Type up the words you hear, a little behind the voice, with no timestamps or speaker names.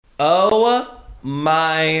Oh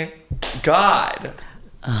my God.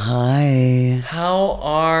 Hi. How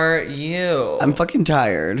are you? I'm fucking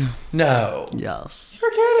tired. No. Yes.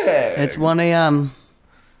 You're kidding. It's 1 a.m.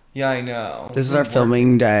 Yeah, I know. This is our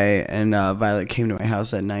filming day, and Violet came to my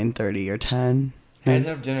house at 9:30 or 10. I had to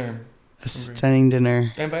have dinner. A stunning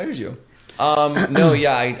dinner. I invited you. No,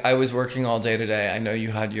 yeah, I was working all day today. I know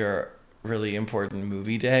you had your really important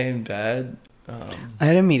movie day in bed. I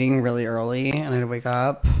had a meeting really early, and I had to wake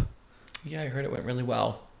up. Yeah, I heard it went really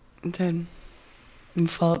well. It did. And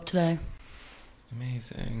follow up today.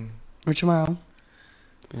 Amazing. Or tomorrow.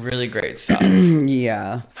 Really great stuff.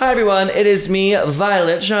 Yeah. Hi everyone, it is me,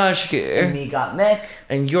 Violet Joshke. Me got Mick.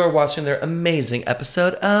 And you're watching their amazing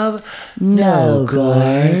episode of No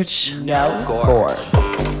Gorge. No Gorge.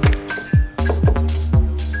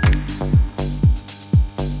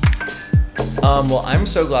 Well, I'm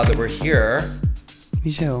so glad that we're here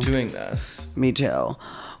Me too. doing this. Me too.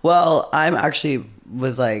 Well,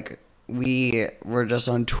 we were just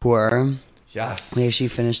on tour. Yes. We actually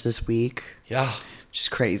finished this week. Yeah. Which is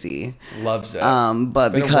crazy. Loves it. But It's been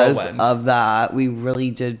a because whirlwind. of that, we really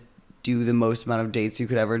did do the most amount of dates you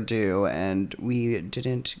could ever do, and we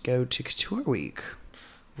didn't go to Couture Week.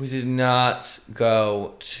 We did not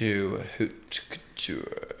go to Hoot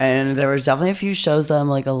Couture. And there was definitely a few shows that I'm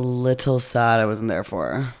like a little sad I wasn't there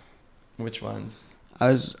for. Which ones?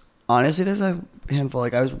 Honestly, there's a handful.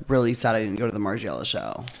 Like, I was really sad I didn't go to the Margiela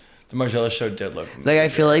show. The Margiela show did look... Like, I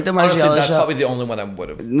feel like the Honestly, Margiela that's show... probably the only one I would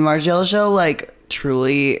have... The Margiela show, like,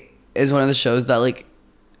 truly is one of the shows that, like,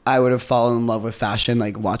 I would have fallen in love with fashion,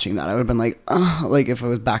 like, watching that. I would have been like, like, if it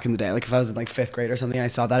was back in the day. Like, if I was in, like, 5th grade or something and I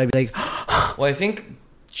saw that, I'd be like... Well, I think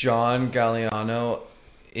John Galliano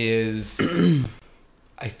is...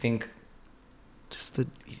 I think... Just it.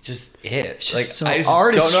 It's just so I just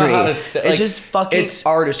artistry. don't know how to say. It's just fucking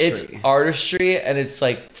artistry. It's artistry, and it's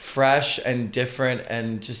like fresh and different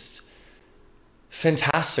and just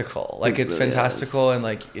fantastical. Like, it's really fantastical, and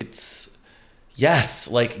like it's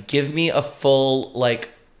like, give me a full like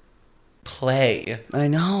play. I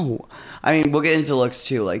know. I mean, we'll get into looks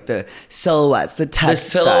too, like the silhouettes, the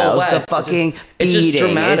textiles, the silhouettes, fucking it's just beading.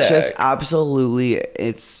 dramatic. It's just absolutely.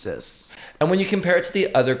 It's just. And when you compare it to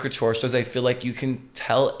the other couture shows, I feel like you can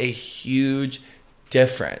tell a huge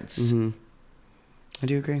difference. Mm-hmm. I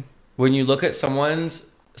do agree. When you look at some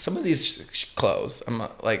of these clothes, I'm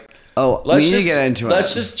not like, we need to get into it.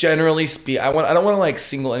 Let's just generally speak. I don't want to like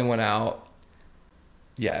single anyone out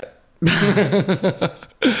yet.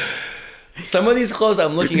 Some of these clothes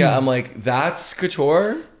I'm looking at, I'm like, that's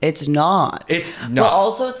couture? It's not. It's not. But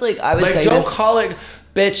also, it's like, I would Like, say don't this. call it,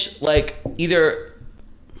 bitch, like, either...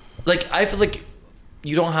 Like, I feel like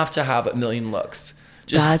you don't have to have a million looks.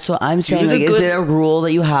 Just That's what I'm do saying. the Like, is good- it a rule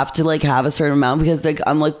that you have to like have a certain amount? Because like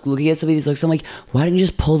I'm like looking at some of these looks, I'm like, why didn't you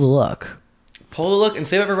just pull the look? Pull the look and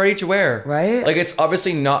save it for ready to wear. Right? Like, it's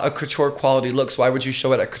obviously not a couture quality look, so why would you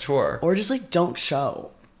show it at couture? Or just like don't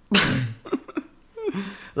show.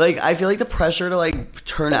 Like, I feel like the pressure to like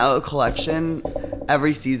turn out a collection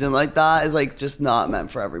every season like that is like just not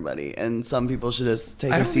meant for everybody, and some people should just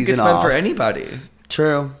take I a don't think season it's off. meant for anybody.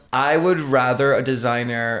 True. I would rather a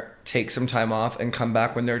designer take some time off and come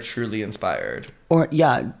back when they're truly inspired. Or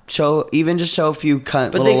show a few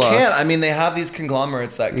But little they looks. can't. I mean, they have these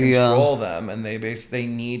conglomerates that control them, and they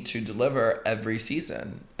need to deliver every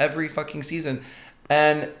fucking season,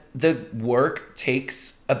 and the work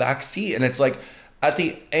takes a back seat. And it's like,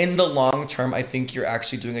 in the long term, I think you're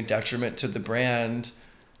actually doing a detriment to the brand,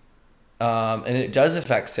 and it does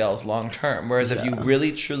affect sales long term. Whereas if you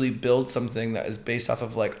really truly build something that is based off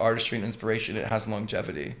of like artistry and inspiration, it has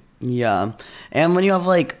longevity. Yeah, and when you have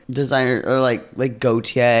like designer or like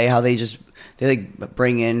Gautier, how they like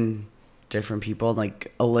bring in different people,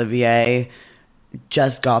 like Olivier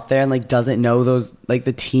just got there and like doesn't know those like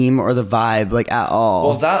the team or the vibe like at all.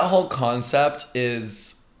 Well, that whole concept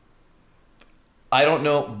is, I don't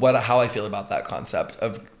know how I feel about that concept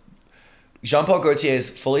of Jean-Paul Gaultier is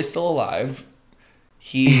fully still alive.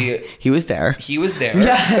 He was there. He was there.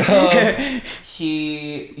 Yeah.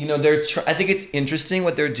 I think it's interesting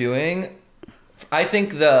what they're doing. I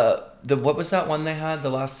think the what was that one they had the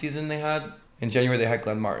last season they had in January, they had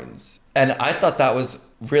Glenn Martin's, and I thought that was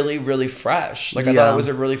really, really fresh. Like, I thought it was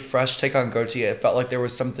a really fresh take on Gaultier. It felt like there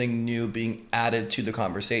was something new being added to the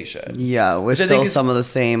conversation. Yeah, with still some of the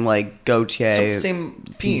same like Gaultier same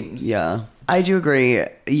themes. Yeah, I do agree.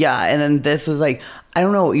 Yeah, and then this was like, I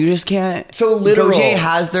don't know, you just can't. So literal. Gaultier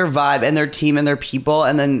has their vibe and their team and their people,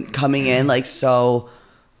 and then coming in like so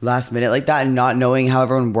last minute like that, and not knowing how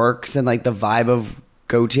everyone works and like the vibe of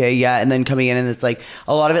Gaultier yet, and then coming in and it's like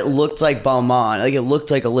a lot of it looked like Balmain, like it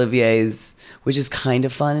looked like Olivier's which is kind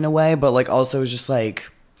of fun in a way, but like also it was just like,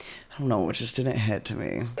 I don't know, it just didn't hit to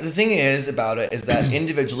me. The thing is about it is that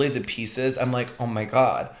individually the pieces, I'm like, oh my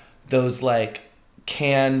God, those like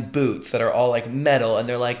can boots that are all like metal and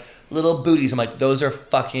they're like little booties. I'm like, those are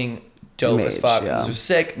fucking dope as fuck. Those are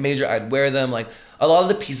sick. Major, I'd wear them. Like a lot of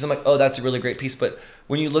the pieces, I'm like, oh, that's a really great piece. But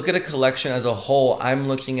when you look at a collection as a whole, I'm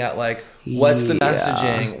looking at like, what's the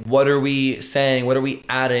messaging? What are we saying? What are we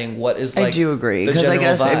adding? What is like? I do agree, because I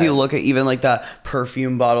guess vibe. If you look at even like the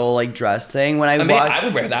perfume bottle like dress thing, when I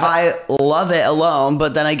would wear that. I love it alone,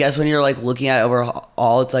 but then I guess when you're like looking at it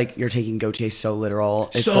overall, it's like you're taking Gaultier so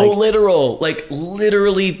literal. It's so like, literal, like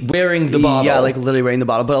literally wearing the bottle. Yeah, like literally wearing the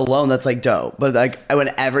bottle, but alone that's like dope. But like when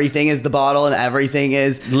everything is the bottle and everything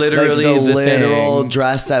is literally like, the literal thing.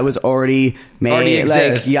 Dress that was already made, already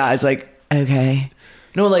exists. Like, yeah, it's like okay.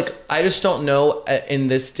 No, like, I just don't know in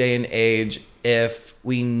this day and age if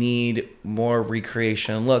we need more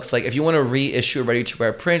recreation looks. Like, if you want to reissue a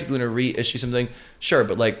ready-to-wear print, if you want to reissue something, sure.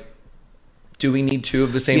 But, like, do we need two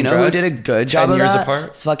of the same dress? You know who did a good job of that? 10 years apart?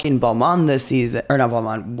 It's fucking Balmain this season. Or not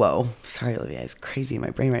Balmain. Whoa. Sorry, Olivia. It's crazy in my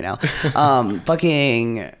brain right now.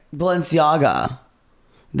 Fucking Balenciaga.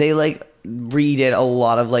 They, like, redid a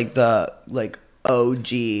lot of, like, the, like,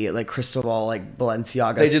 OG like Cristobal like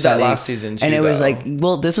Balenciaga. They did that last season too, and it was like,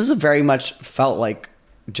 well, this was a very much felt like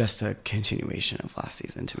just a continuation of last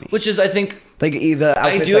season to me. Which is, I think, like either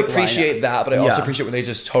I do like appreciate that, but I also appreciate when they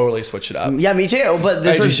just totally switch it up. Yeah, me too. But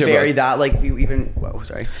this was very that like you even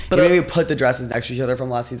but maybe put the dresses next to each other from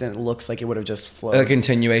last season. It looks like it would have just flowed. A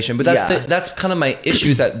continuation, but that's kind of my issue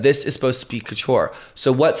is that this is supposed to be couture.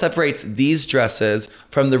 So what separates these dresses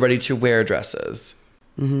from the ready-to-wear dresses?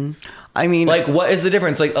 Mm-hmm. I mean, like, what is the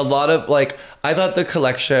difference? Like, a lot of, like, I thought the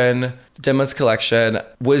collection, Demna's collection,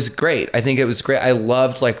 was great. I think it was great. I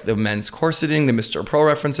loved, like, the men's corseting, the Mr. Pearl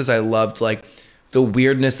references. I loved, like, the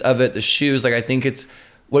weirdness of it, the shoes. Like, I think it's,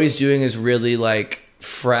 what he's doing is really, like,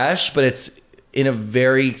 fresh, but it's in a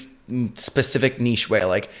very specific niche way.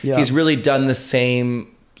 Like, he's really done the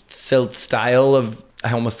same style of,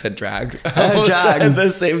 I almost said drag. Said the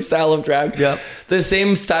same style of drag. Yeah. The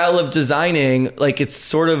same style of designing. Like, it's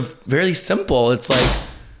sort of very simple. It's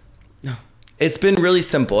like, it's been really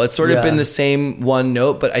simple. It's sort of been the same one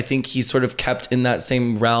note, but I think he's sort of kept in that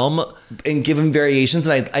same realm and given variations.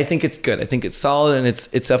 And I think it's good. I think it's solid and it's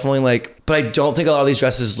definitely like, but I don't think a lot of these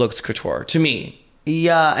dresses looked couture to me.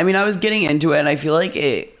 Yeah. I mean, I was getting into it and I feel like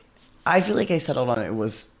I settled on it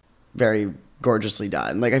was very gorgeously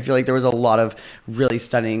done. Like, I feel like there was a lot of really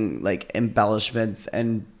stunning like embellishments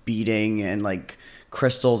and beading and like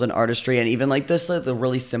crystals and artistry, and even like this like the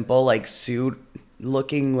really simple like suit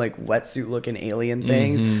looking like wetsuit looking alien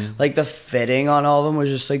things. Mm-hmm. Like the fitting on all of them was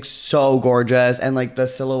just like so gorgeous, and like the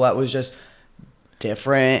silhouette was just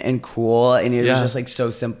different and cool, and it was just like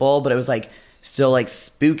so simple, but it was like still like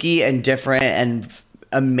spooky and different and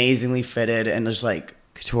amazingly fitted and just like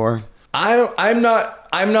couture. I'm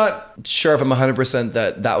not sure if I'm 100%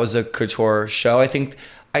 that was a couture show. I think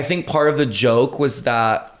part of the joke was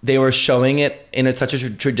that they were showing it in such a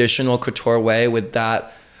traditional couture way with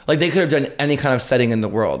that, like they could have done any kind of setting in the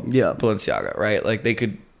world. Yeah, Balenciaga, right? Like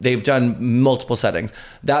they've done multiple settings.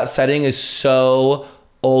 That setting is so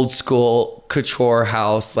old school couture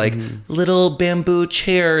house, like little bamboo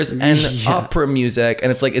chairs and opera music,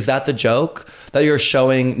 and it's like, is that the joke that you're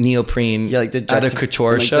showing neoprene like at a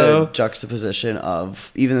couture show? The juxtaposition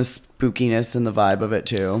of even the spookiness and the vibe of it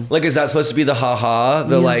too. Like, is that supposed to be the haha,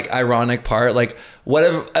 the like ironic part? Like,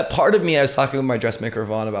 whatever. A part of me, I was talking with my dressmaker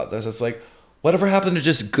Vaughn about this. It's like, whatever happened to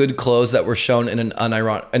just good clothes that were shown in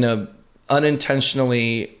an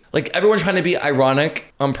unintentionally, like everyone trying to be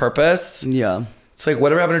ironic on purpose. Yeah. It's like,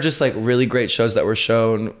 whatever happened to just like really great shows that were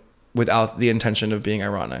shown without the intention of being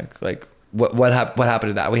ironic? Like, what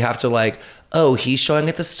happened to that? We have to like, oh, he's showing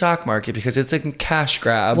at the stock market because it's a cash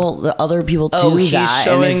grab. Well, the other people do that,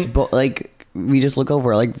 showing, and it's like we just look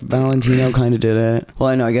over. Like Valentino kind of did it. Well,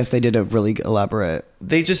 I know. I guess they did a really elaborate.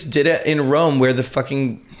 They just did it in Rome, where the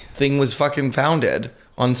fucking thing was fucking founded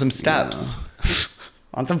on some steps. Yeah.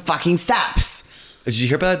 On some fucking steps. Did you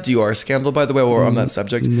hear about that Dior scandal, by the way, while we're on that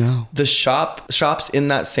subject? No. The shops in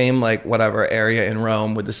that same, like, whatever area in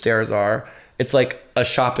Rome where the stairs are, it's like a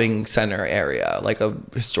shopping center area, like a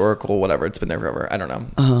historical whatever. It's been there forever. I don't know.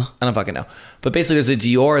 I don't fucking know. But basically, there's a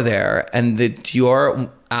Dior there, and the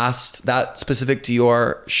Dior asked that specific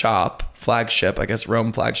Dior shop, flagship, I guess,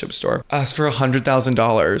 Rome flagship store, asked for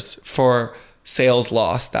 $100,000 for sales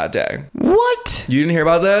lost that day. What? You didn't hear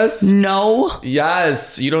about this? No.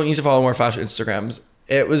 Yes. You don't need to follow more fashion Instagrams.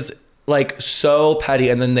 It was like so petty,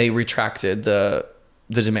 and then they retracted the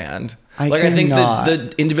demand. I think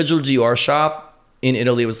the individual Dior shop in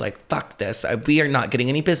Italy was like, fuck this. We are not getting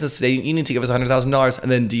any business today. You need to give us $100,000.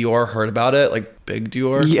 And then Dior heard about it, like big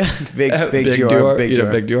Dior. Yeah, big Dior. Big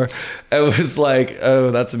Dior. Big Dior. It was like,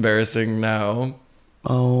 oh, that's embarrassing now.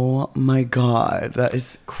 Oh my God, that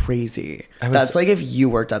is crazy. That's like if you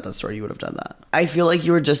worked at the store, you would have done that. I feel like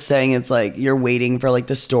you were just saying it's like you're waiting for like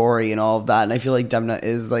the story and all of that. And I feel like Demna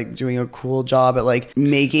is like doing a cool job at like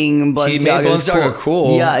making Balenciaga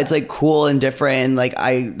cool. Yeah, it's like cool and different. Like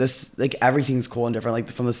everything's cool and different, like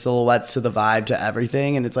from the silhouettes to the vibe to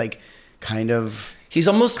everything. And it's like kind of... He's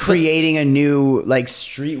almost creating a new like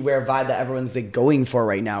streetwear vibe that everyone's like going for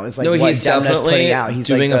right now. Is like no, what he's Demna's definitely putting out. He's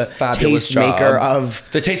doing like a fabulous job.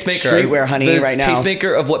 The tastemaker, streetwear, honey, right now. The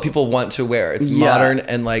tastemaker of what people want to wear. It's modern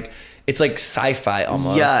and like it's like sci-fi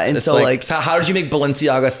almost. Yeah, and it's so like how did you make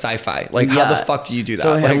Balenciaga sci-fi? Like how the fuck do you do that?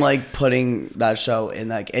 So him like putting that show in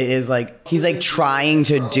like it is like he's like trying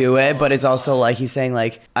to do it, but it's also like he's saying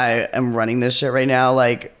like I am running this shit right now.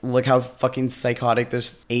 Like look how fucking psychotic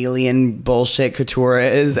this alien bullshit couture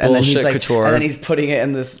is, and then he's like couture. And then he's putting it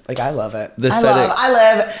in this like I love it. I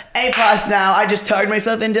live A+ now. I just talked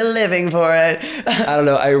myself into living for it. I don't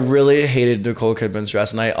know. I really hated Nicole Kidman's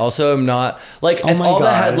dress, and I also am not like if all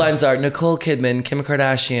the headlines are Nicole Kidman, Kim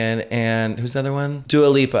Kardashian, and who's the other one? Dua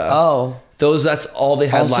Lipa. Oh. That's all the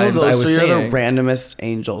headlines I was seeing. Those are the randomest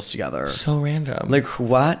angels together. So random. Like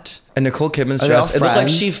what? And Nicole Kidman's dress, it looked like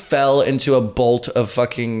she fell into a bolt of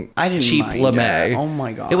fucking cheap lame. Oh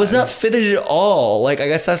my God. It was not fitted at all. Like, I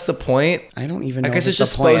guess that's the point. I don't even know. I guess it's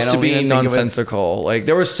just supposed to be nonsensical. Like,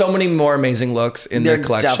 there were so many more amazing looks in the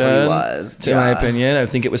collection. There definitely was. In my opinion. I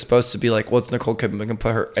think it was supposed to be like, what's Nicole Kidman? We can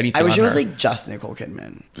put her anything on her. I wish it was like just Nicole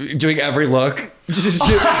Kidman. Doing every look. She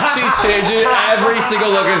changing every single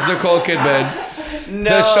look as Nicole Kidman. No.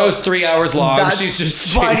 The show's 3 hours long. That's She's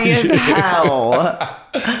just funny as hell.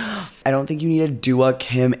 I don't think you need a Dua,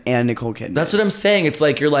 Kim, and Nicole Kidman. That's what I'm saying. It's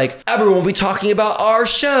like you're like everyone will be talking about our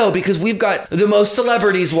show because we've got the most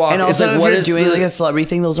celebrities walk. And also, it's like if what you're is doing like a celebrity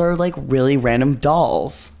thing, those are like really random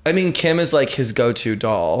dolls. I mean, Kim is like his go-to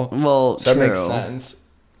doll. Well, so that makes sense.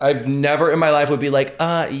 I've never in my life would be like,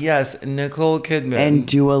 yes, Nicole Kidman and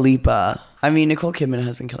Dua Lipa. I mean, Nicole Kidman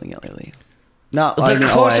has been killing it lately. Not the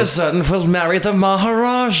courtesan will marry the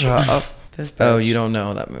Maharaja. Oh, you don't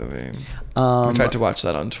know that movie. We tried to watch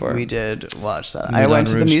that on tour. We did watch that. I went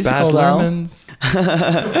to the musical though.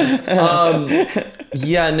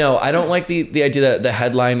 Yeah, no, I don't like the idea that the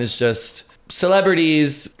headline is just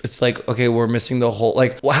celebrities. It's like, okay, we're missing the whole,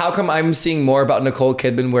 like, well, how come I'm seeing more about Nicole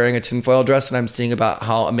Kidman wearing a tinfoil dress and I'm seeing about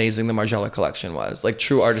how amazing the Margiela collection was? Like,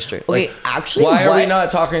 true artistry. Okay, like, actually, why are we not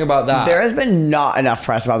talking about that? There has been not enough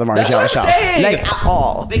press about the Margiela show. Like, at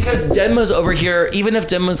all. Because Denma's over here, even if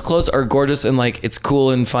Denma's clothes are gorgeous and, like, it's cool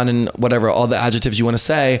and fun and whatever, all the adjectives you want to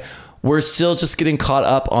say, we're still just getting caught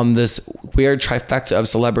up on this weird trifecta of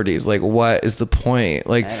celebrities. Like, what is the point?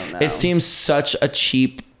 Like, it seems such a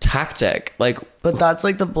cheap tactic. Like, but that's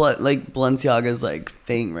like the Balenciaga's like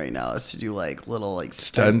thing right now is to do like little like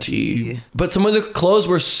stunty. But some of the clothes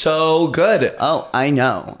were so good. Oh, I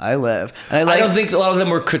know. I live. And I don't think a lot of them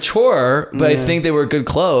were couture, but I think they were good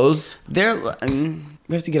clothes.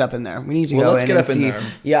 We have to get up in there. We need to go in and see.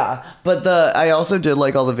 Yeah, but I also did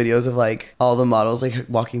like all the videos of like all the models like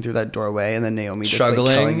walking through that doorway and then Naomi just struggling.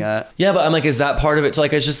 Like, killing it. Yeah, but I'm like, is that part of it? So,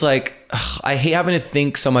 like, it's just like I hate having to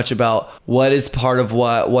think so much about what is part of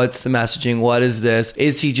what's the messaging, what is this?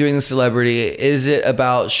 Is he doing the celebrity? Is it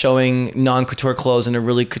about showing non-couture clothes in a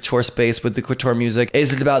really couture space with the couture music?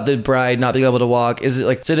 Is it about the bride not being able to walk? Is it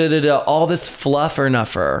like all this fluff or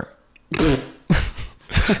nuffer?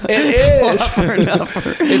 It is.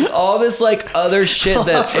 It's all this like other shit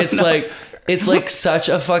that it's like such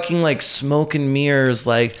a fucking like smoke and mirrors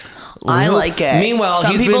like. I like it. Meanwhile,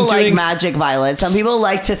 some people like magic Violet. Some people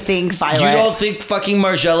like to think Violet. You don't think fucking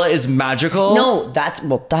Margiela is magical? No,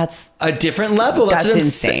 that's a different level. That's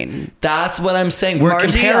insane. That's what I'm saying. We're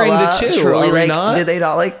comparing the two. Truly, are we not? Did they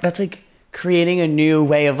not like? That's like creating a new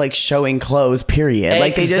way of like showing clothes, period.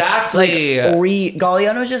 Like they just like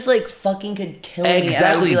Galliano just like fucking could kill me.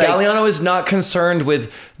 Exactly. Galliano is not concerned with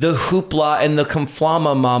the hoopla and the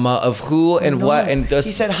conflama mama of who and what and the, he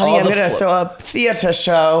said, honey, I'm gonna throw a theater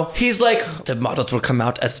show. He's like, the models will come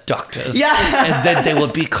out as doctors. Yeah. And then they will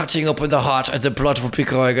be cutting open the heart and the blood will be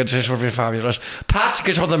going and it will be fabulous. Pat,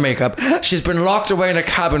 get on the makeup. She's been locked away in a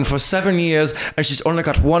cabin for 7 years and she's only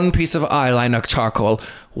got one piece of eyeliner charcoal.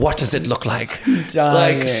 What does it look like?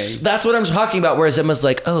 Dying. Like, that's what I'm talking about. Whereas Emma's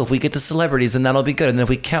like, oh, if we get the celebrities, then that'll be good. And then if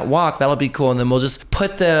we can't walk, that'll be cool. And then we'll just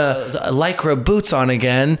put the Lycra boots on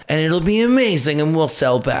again and it'll be amazing. And we'll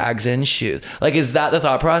sell bags and shoes. Like, is that the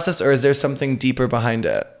thought process or is there something deeper behind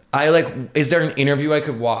it? Is there an interview I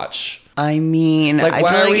could watch I mean, Like, I why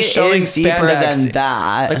feel are like we it showing is deeper spandex? than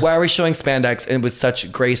that. Like, why are we showing spandex and with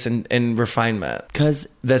such grace and refinement? Because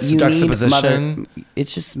That's you juxtaposition. need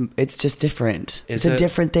it's just different. Is it's it? a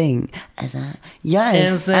different thing.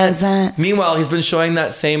 Yes. Meanwhile, he's been showing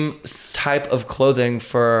that same type of clothing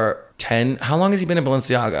for 10. How long has he been in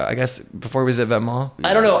Balenciaga? I guess before he was at Vetements.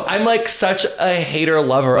 I don't know. I'm like such a hater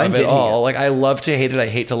lover When of did it he? all. Like, I love to hate it. I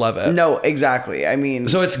hate to love it. No, exactly. I mean,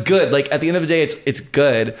 So it's good. Like, at the end of the day, it's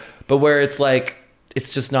good. But where it's like,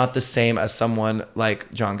 it's just not the same as someone like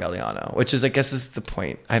John Galliano, which is, I guess, is the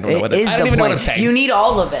point. I don't know what is I don't the even know what I'm point. saying. You need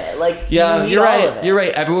all of it. Like, Yeah, you need you're all of right. it. You're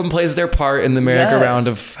right. Everyone plays their part in the merry-go-round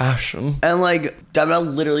Yes. of fashion. And like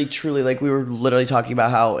Devna literally truly like we were literally talking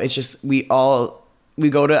about how it's just we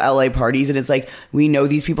go to LA parties and it's like we know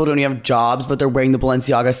these people don't even have jobs but they're wearing the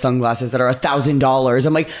Balenciaga sunglasses that are $1,000.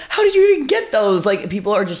 I'm like, how did you even get those? Like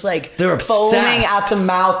people are just like They're foaming obsessed. at the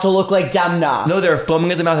mouth to look like Demna. No, they're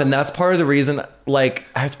foaming at the mouth, and that's part of the reason. Like,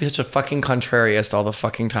 I have to be such a fucking contrariist all the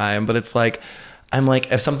fucking time. But it's like, I'm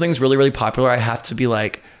like, if something's really, really popular, I have to be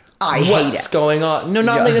like, I hate what's it. going on? No,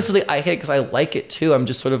 not Yeah. like necessarily I hate it because I like it too. I'm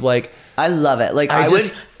just sort of like, I love it. Like I I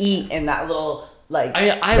just- would eat in that little like I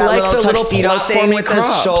that like the little tuxedo thing platformy with crops.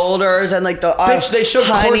 the shoulders and like the bitch, they show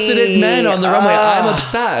corseted men on the runway. I'm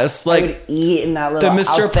obsessed. I would Like, eat in that little the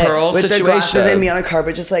Mr. outfit Pearl with the glasses situation. and me on a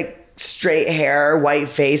carpet, just like straight hair, white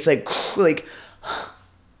face, like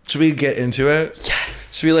should we get into it?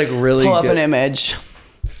 yes. Should we like really Pull up an image.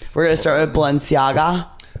 We're gonna start with Balenciaga.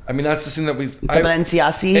 I mean, that's the thing that we've. The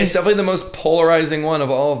Balenciasi. It's definitely the most polarizing one of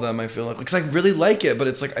all of them. I feel like, because I really like it, but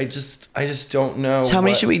it's like I just don't know. So how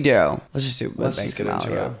many what- should we do? Let's just do. Let's just get into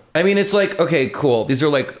Balenciaga. it. I mean, it's like, okay, cool. These are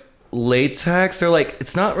like latex. They're like,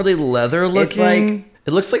 it's not really leather looking. It's like-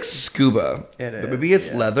 it looks like scuba. It But is, maybe it's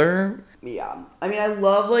yeah. leather. Yeah, I mean, I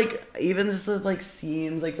love like even just the like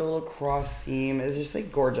seams, like the little cross seam is just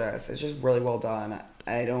like gorgeous. It's just really well done.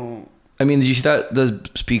 I mean, did you see that the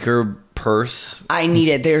speaker purse? I need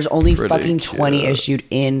it. There's only pretty fucking 20 cute. issued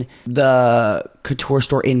in the couture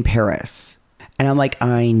store in Paris. And I'm like,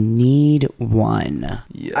 I need one.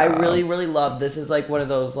 Yeah. I really, really love this. Is like one of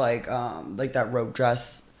those like that robe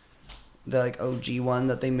dress, the like OG one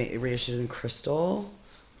that they reissued in crystal,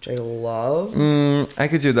 which I love. I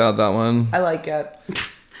could do that one. I like it.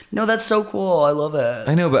 No, that's so cool. I love it.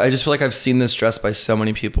 I know, but I just feel like I've seen this dress by so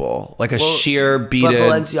many people. Like a sheer But beaded.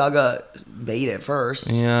 Balenciaga made it first.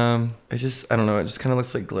 Yeah. I don't know. It just kind of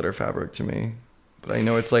looks like glitter fabric to me. But I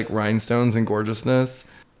know it's like rhinestones and gorgeousness.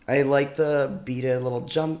 I like the beaded little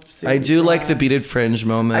jumpsuit. I do like the dress. beaded fringe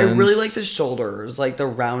moments. I really like the shoulders, like the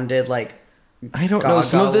rounded, like. I don't know.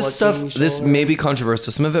 Some of this stuff, Gaga-looking this shoulder. may be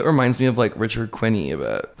controversial. Some of it reminds me of like Richard Quinney a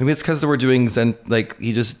bit. Maybe it's because we're doing Zen, like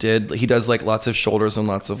he does like lots of shoulders and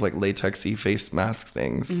lots of like latexy face mask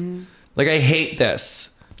things. Mm-hmm. Like I hate this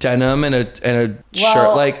denim and a Well,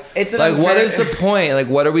 shirt. Like, it's an like what unfair- is the point? Like,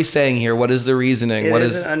 what are we saying here? What is the reasoning? It What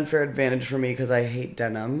is is? an unfair advantage for me because I hate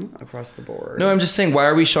denim across the board. No, I'm just saying. Why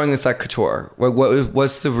are we showing this at couture?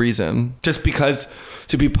 What's the reason? Just because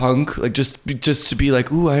to be punk? Like just to be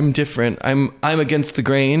like, ooh, I'm different. I'm against the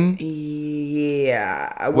grain.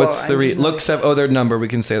 Yeah. Well, What's the I'm just look? not- Their number. We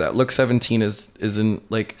can say that. Look 17 is in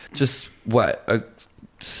like just what a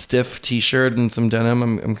stiff T-shirt and some denim.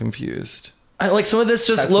 I'm confused. I like some of this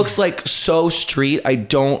just looks like so street. I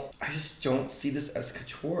just don't see this as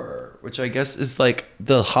couture, which I guess is like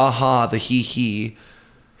the ha-ha, the he.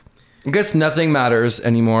 I guess nothing matters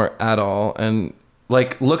anymore at all. And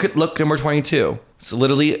like look number 22. It's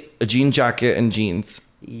literally a jean jacket and jeans.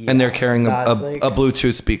 And they're carrying a that's like-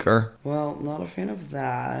 Bluetooth speaker. Well, not a fan of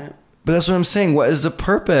that. But that's what I'm saying. What is the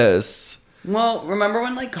purpose? Well, remember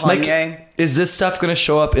when like Like, Kanye? is this stuff going to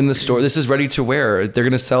show up in the store? This is ready to wear. They're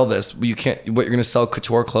going to sell this. You can't. What, you're going to sell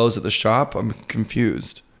couture clothes at the shop? I'm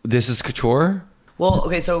confused. This is couture? Well,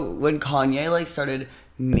 okay, so when Kanye like started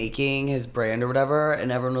making his brand or whatever,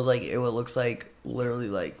 and everyone was like, it looks like literally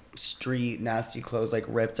like street nasty clothes, like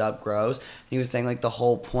ripped up, gross. And he was saying like the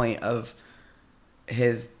whole point of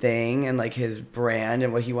his thing and like his brand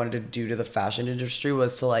and what he wanted to do to the fashion industry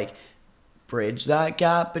was to like bridge that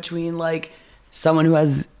gap between like someone who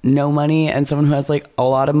has no money and someone who has like a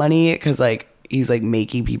lot of money, because like he's like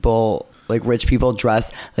making people like rich people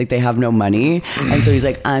dress like they have no money. And so he's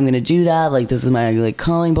like, I'm gonna do that, like this is my like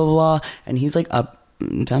calling, blah blah blah. And he's like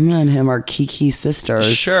Demna and him are Kiki sisters.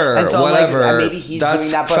 Sure, and so, whatever. Like, maybe he's That's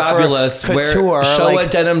doing that, but fabulous. For couture, show like, a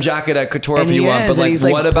denim jacket at couture if and you he want. is, But and like, he's,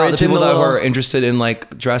 like, what about the bridging people the that little- are interested in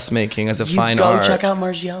like dressmaking as a you fine go art? check out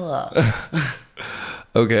Margiela.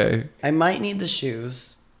 Okay. I might need the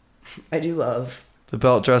shoes. I do love The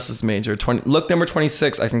belt dress is major. Look number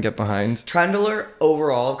 26, I can get behind. Trendiler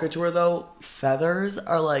overall of couture though, feathers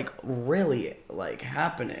are like really like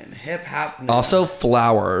happening, hip happening. Also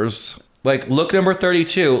flowers. Like look number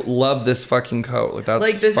 32, love this fucking coat. Like that's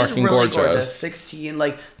like this fucking is really gorgeous. 16,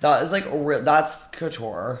 like that is like that's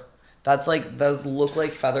couture. That's like those look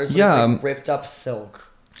like feathers, but Yeah. it's like ripped up silk.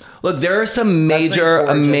 Look, there are some major,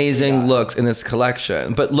 gorgeous, amazing yeah. looks in this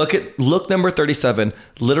collection. But look number 37,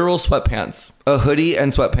 literal sweatpants. A hoodie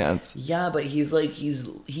and sweatpants. Yeah, but he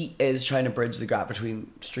is trying to bridge the gap between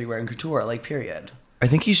streetwear and couture, like period. I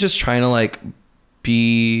think he's just trying to like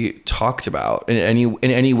be talked about in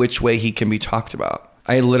any which way he can be talked about.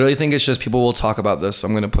 I literally think it's just people will talk about this, so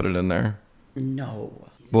I'm gonna put it in there. No.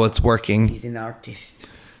 Well, it's working. He's an artist.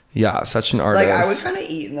 Yeah, such an artist. Like I would kind of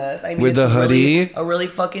eat in this. I mean, With it's the hoodie? a really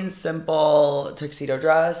fucking simple tuxedo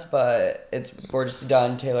dress, but it's gorgeously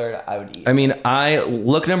done, tailored. I would eat. I mean,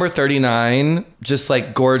 look number 39, just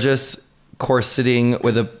like gorgeous corseting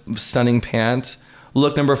with a stunning pant.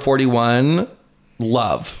 Look number 41,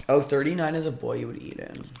 love. 39 as a boy, you would eat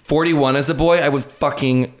in. 41 as a boy, I would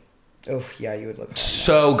fucking Oh yeah, you would look hot.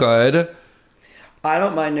 so good. I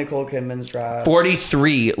don't mind Nicole Kidman's dress.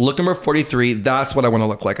 43, look number 43, that's what I want to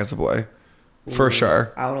look like as a boy. For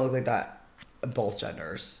sure. I want to look like that. Both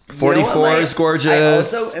genders. 44 is gorgeous. I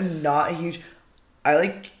also am not a huge. I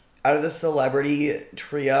like out of the celebrity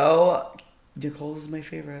trio, Nicole is my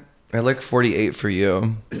favorite. I like 48 for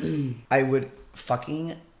you. I would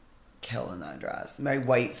fucking kill in that dress. My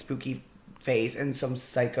white spooky face and some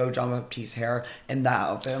psycho John Baptiste hair and that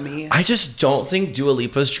outfit on me. I just don't think Dua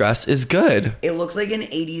Lipa's dress is good. It looks like an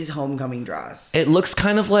 80s homecoming dress. It looks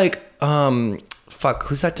kind of like fuck,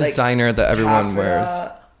 who's that designer Like that everyone taffeta- wears?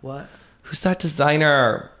 What? Who's that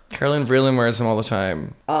designer? Caroline Vreeland wears them all the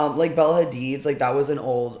time. Like Bella Hadid's, like that was an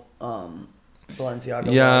old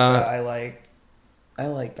Balenciaga Yeah. look that I like. I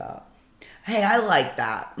like that. Hey, I like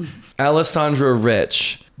that. Alessandra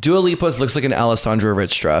Rich. Dua Lipa's looks like an Alessandra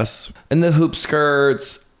Rich dress. And the hoop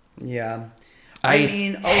skirts. Yeah. I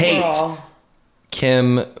mean, hate overall,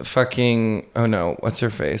 Kim fucking, oh no, what's her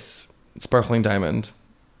face? Sparkling Diamond.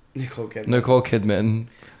 Nicole Kidman. Nicole Kidman.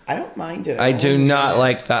 I don't mind it. I do not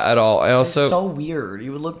like that at all. I It's also, so weird.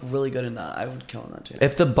 You would look really good in that. I would kill in that too.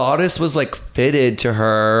 if the bodice was like fitted to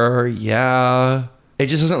her, yeah. It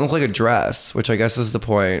just doesn't look like a dress, which I guess is the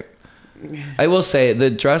point. I will say the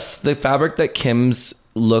dress, the fabric that Kim's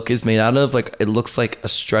look is made out of, like it looks like a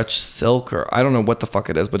stretched silk, or I don't know what the fuck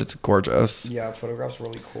it is, but it's gorgeous. Yeah, photograph's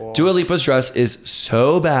really cool. Dua Lipa's dress is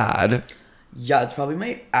so bad. Yeah, it's probably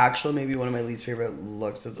maybe one of my least favorite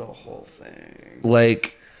looks of the whole thing.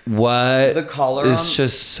 Like, what? The collar is on-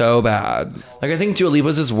 just so bad. Like, I think Dua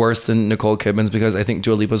Lipa's is worse than Nicole Kidman's because I think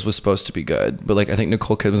Dua Lipa's was supposed to be good, but like I think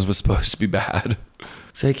Nicole Kidman's was supposed to be bad.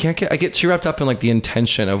 So I get too wrapped up in like the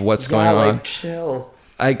intention of what's going on. Like, chill.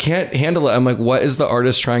 I can't handle it. I'm like, what is the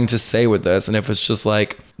artist trying to say with this? And if it's just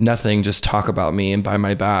like nothing, just talk about me and buy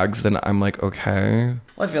my bags, then I'm like, okay.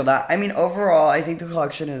 Well, I feel that. I mean, overall, I think the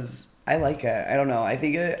collection is. I like it. I don't know. I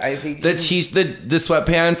think The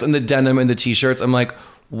sweatpants and the denim and the t-shirts. I'm like,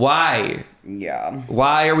 why? Yeah.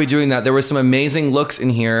 Why are we doing that? There were some amazing looks in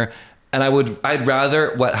here. And I'd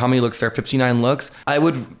rather, how many looks there? 59 looks. I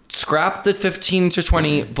would scrap the 15 to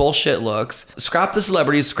 20 bullshit looks, scrap the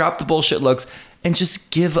celebrities, scrap the bullshit looks, and just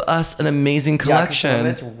give us an amazing collection. Yeah,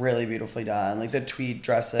 'cause some of it's really beautifully done. Like the tweed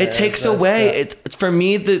dresses. It takes away. It's for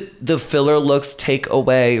me, the filler looks take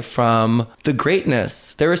away from the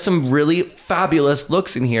greatness. There are some really fabulous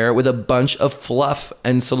looks in here with a bunch of fluff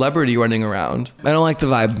and celebrity running around. I don't like the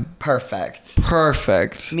vibe.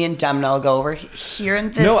 Perfect. Me and Demna will go over here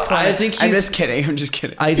in this No, corner. I think I'm he's- just kidding. I'm just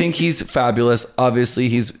kidding. I think he's fabulous. Obviously,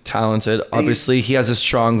 he's talented. Obviously, he has a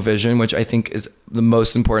strong vision, which I think is the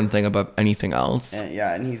most important thing above anything else.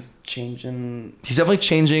 And he's changing. He's definitely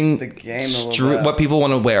changing The game a little bit. what people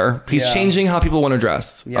want to wear. He's Yeah. changing how people want to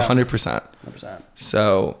dress. Yeah. 100%. 100%.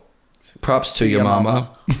 So, props to you, mama.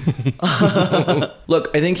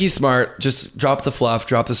 Look, I think he's smart. Just drop the fluff,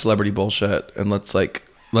 drop the celebrity bullshit, and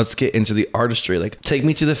let's get into the artistry. Like, take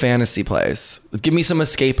me to the fantasy place. Give me some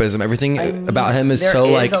escapism. Everything about him is so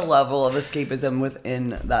like. There is a level of escapism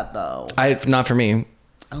within that, though. Not for me.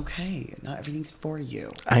 Okay, not everything's for you.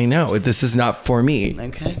 I know this is not for me.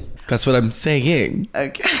 Okay. That's what I'm saying.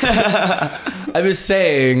 Okay. I was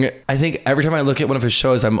saying, I think every time I look at one of his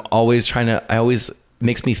shows, I always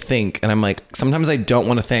makes me think, and I'm like, sometimes I don't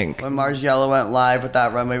want to think. When Margiela went live with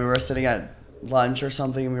that runway, we were sitting at lunch or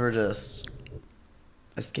something, and we were just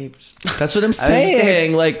escaped. That's what I'm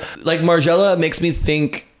saying. Like Margiela makes me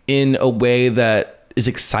think in a way that is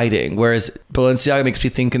exciting, whereas Balenciaga makes me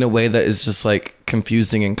think in a way that is just like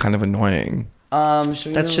confusing and kind of annoying. Should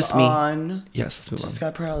we That's move just me. on? Yes, let's move to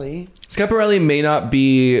on. Schiaparelli. Schiaparelli may not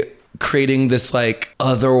be creating this like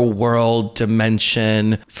other world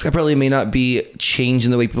dimension. Schiaparelli may not be changing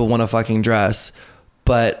the way people want to fucking dress,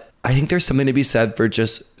 but I think there's something to be said for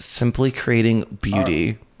just simply creating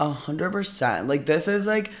beauty. 100%. Like this is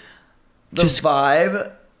like the Just-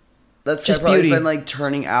 vibe that just Schiaparelli's beauty. been like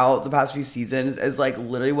turning out the past few seasons is like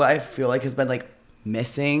literally what I feel like has been like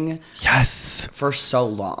missing Yes. for so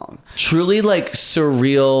long. Truly like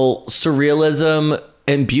surrealism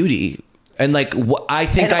and beauty. And like I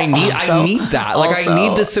think And I need that. Like I also-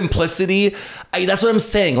 need the simplicity. That's what I'm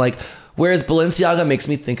saying. Like whereas Balenciaga makes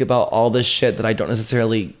me think about all this shit that I don't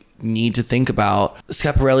necessarily need to think about,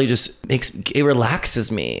 Schiaparelli just it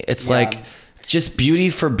relaxes me. It's Yeah. like just beauty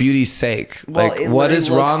for beauty's sake. Well, like it what literally is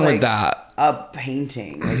looks wrong like with that? A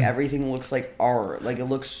painting. Like everything looks like art. Like it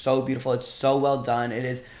looks so beautiful. It's so well done. It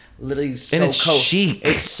is literally so And it's chic.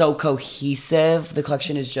 It's so cohesive. The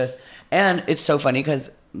collection is just, and it's so funny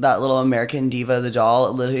because that little American diva, the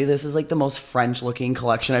doll, literally this is like the most French looking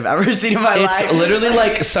collection I've ever seen in my life. It's literally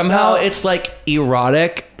like somehow So- it's like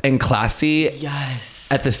erotic and classy Yes.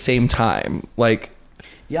 at the same time. Like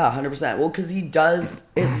Yeah, 100%. Well, because he does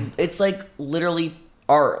it. It's like literally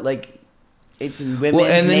art. Like it's women's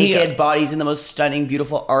and then naked bodies in the most stunning,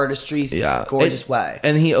 beautiful artistry, gorgeous way.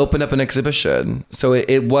 And he opened up an exhibition. So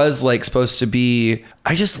it was like supposed to be,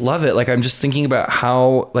 I just love it. Like I'm just thinking about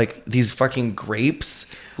how like these fucking grapes,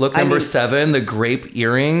 look number 7, the grape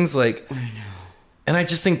earrings, like, and I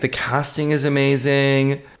just think the casting is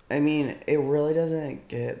amazing. I mean, it really doesn't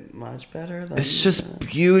get much better than It's just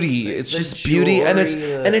beauty. It's the just beauty, and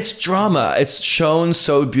jewelry, it's drama. It's shown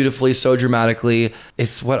so beautifully, so dramatically.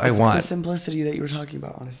 It's what I the want. simplicity that you were talking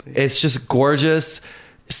about, honestly. It's just gorgeous,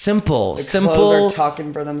 simple, The simple. clothes are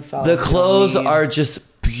talking for themselves. The You don't clothes need- are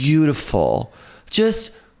just beautiful,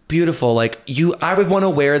 just beautiful. Like I would want to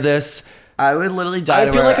wear this. I would literally die. I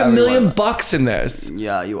to feel wear like $1 million bucks in this.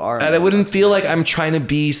 Yeah, you are. And I wouldn't feel like I'm trying to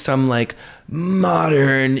be some like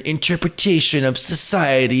modern interpretation of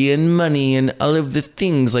society and money and all of the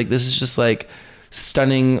things. Like this is just like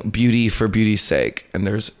stunning beauty for beauty's sake. And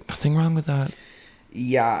there's nothing wrong with that.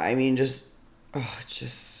 Yeah, I mean, just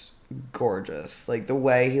gorgeous. Like the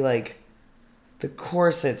way he like the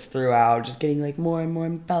corsets throughout, just getting like more and more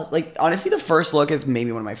embellished. Like honestly, the first look is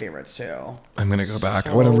maybe one of my favorites too. I'm going to go back.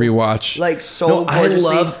 I want to rewatch. Like so No, I gorgeously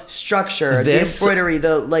love structured. this. The embroidery,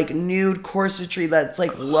 the like nude corsetry that's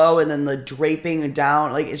like low, and then the draping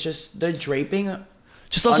down. Like it's just the draping.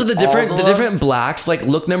 Just also on the all different looks. blacks. Like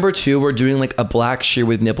look number 2, we're doing like a black sheer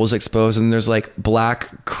with nipples exposed, and there's like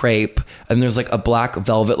black crepe, and there's like a black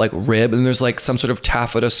velvet like rib, and there's like some sort of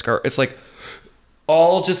taffeta skirt. It's like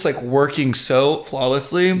all just like working so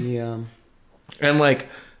flawlessly. Yeah. And like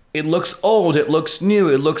it looks old, it looks new,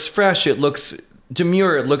 it looks fresh, it looks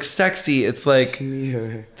demure, it looks sexy. It's like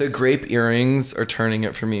the grape earrings are turning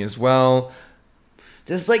it for me as well.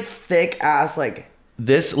 Just like thick ass like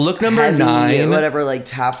This look number heavy, 9, whatever like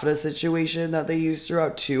taffeta situation that they used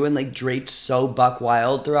throughout too, and like draped so buck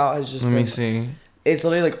wild throughout has just let been, me see. It's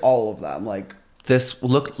literally like all of them. Like This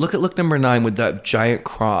look at look number 9 with that giant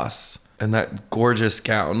cross and that gorgeous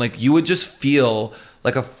gown. Like you would just feel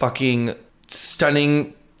like a fucking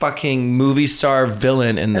stunning fucking movie star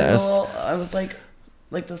villain in this. I was like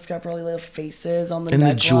the Schiaparelli little faces on the And the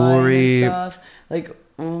neckline jewelry. and stuff. Like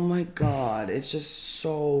oh my god, it's just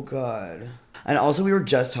so good. And also we were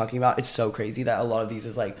just talking about, it's so crazy that a lot of these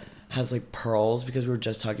is like has like pearls, because we were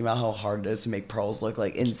just talking about how hard it is to make pearls look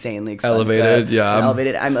like insanely expensive. Elevated, yeah. And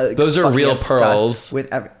elevated. I'm Those are fucking real obsessed pearls.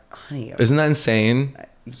 with honey. Isn't that insane?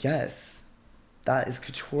 Yes, that is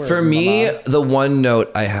couture. For me, mama. the one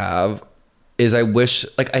note I have is I wish,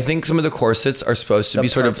 like, I think some of the corsets are supposed to The be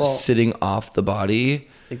sort of purple. sitting off the body.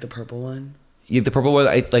 Like the purple one. Yeah, the purple one,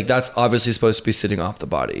 like that's obviously supposed to be sitting off the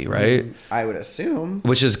body, right? I would assume.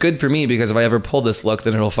 Which is good for me because if I ever pull this look,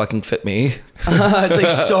 then it'll fucking fit me. It's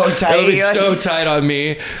like so tight. It'll be so tight on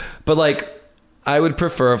me. But like, I would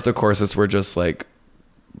prefer if the corsets were just like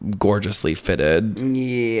gorgeously fitted,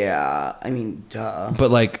 Yeah, I mean, duh.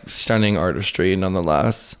 but like stunning artistry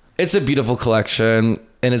nonetheless. It's a beautiful collection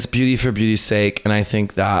and it's beauty for beauty's sake. And I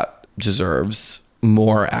think that deserves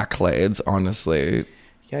more accolades, honestly.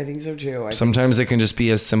 Yeah, I think so too. Sometimes it can just be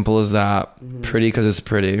as simple as that. Pretty because it's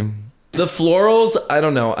pretty. The florals, I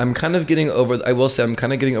don't know. I'm kind of getting over, I will say I'm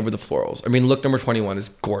kind of getting over the florals. I mean, look number 21 is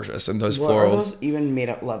gorgeous. And those Are florals. those even made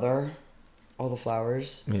up leather? All the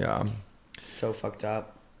flowers? Yeah. So fucked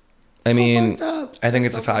up. I mean, fucked up. I think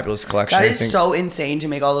it's a fabulous collection. That I is think so insane to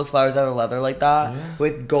make all those flowers out of leather like that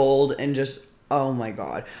with gold and just Oh my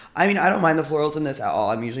god. I mean, I don't mind the florals in this at all.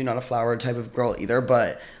 I'm usually not a flower type of girl either,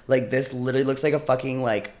 but like this literally looks like a fucking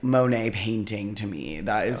like Monet painting to me.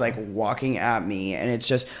 That is like walking at me, and it's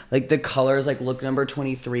just like the colors, like look number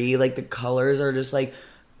 23, like the colors are just like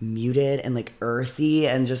muted and like earthy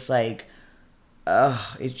and just like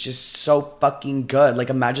it's just so fucking good. Like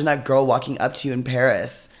imagine that girl walking up to you in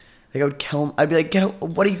Paris. Like I would kill him. I'd be like, "Get out,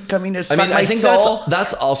 what are you coming to suck my I think soul?"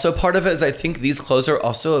 that's also part of it. Is I think these clothes are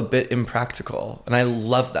also a bit impractical, and I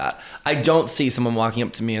love that. I don't see someone walking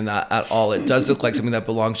up to me in that at all. It does look like something that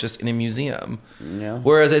belongs just in a museum. Yeah.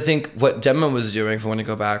 Whereas I think what Demna was doing, if I want to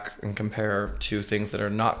go back and compare to things that are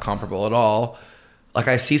not comparable at all, like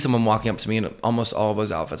I see someone walking up to me in almost all of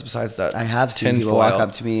those outfits. Besides that, I have seen people walk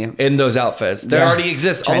up to me in those outfits. They already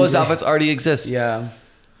exist. All those outfits already exist. Yeah.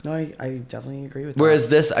 No, I definitely agree with that. Whereas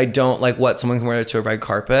this, I don't like what someone can wear it to a red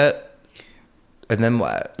carpet, and then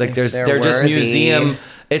what? Like they're just museum.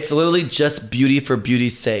 It's literally just beauty for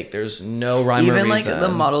beauty's sake. There's no rhyme or reason. Even like the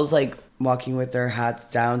models like walking with their hats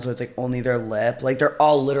down, so it's like only their lip. Like they're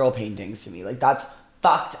all literal paintings to me. Like that's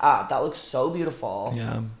fucked up. That looks so beautiful.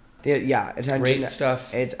 Yeah. Attention. Great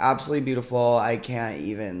stuff. It's absolutely beautiful. I can't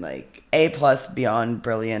even like A+ beyond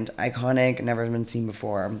brilliant, iconic, never been seen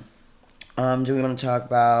before. Do we want to talk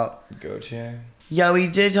about Gaultier? Yeah, we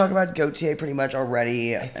did talk about Gaultier pretty much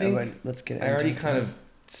already. I think let's get it. I already kind of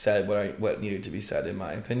said what needed to be said in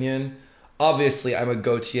my opinion. Obviously, I'm a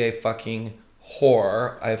Gaultier fucking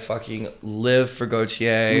whore. I fucking live for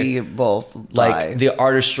Gaultier. We both like the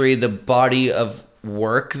artistry, the body of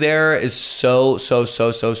work there is so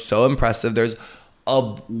impressive. There's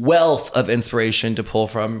a wealth of inspiration to pull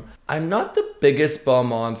from. I'm not the biggest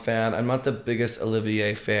Balmain fan. I'm not the biggest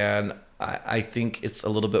Olivier fan. I think it's a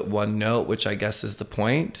little bit one note, which I guess is the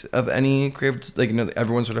point of any creative. Like, you know,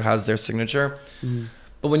 everyone sort of has their signature. Mm-hmm.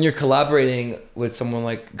 But when you're collaborating with someone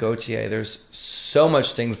like Gaultier, there's so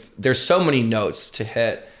much things. There's so many notes to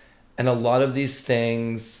hit, and a lot of these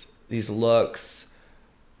things, these looks,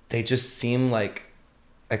 they just seem like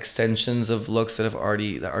extensions of looks that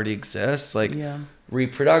already exist. Like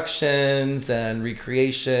reproductions and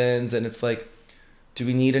recreations, and it's like, do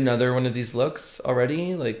we need another one of these looks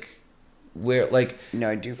already? Like. Where like no,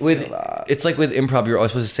 I do feel that. It's like with improv, you're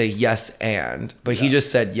always supposed to say yes but he just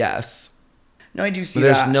said yes. No, I do see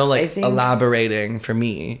that. There's no like elaborating for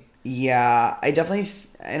me. Yeah, I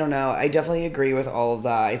don't know. I definitely agree with all of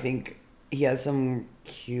that. I think he has some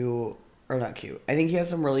not cute. I think he has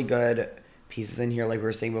some really good pieces in here, like we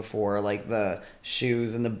were saying before, like the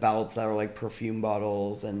shoes and the belts that are like perfume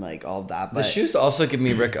bottles and like all of that. But the shoes also give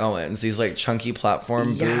me Rick Owens, these like chunky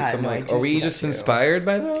platform boots. I'm like, are we just inspired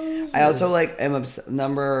by those? I also like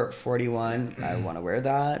number 41. I want to wear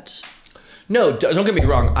that. No, don't get me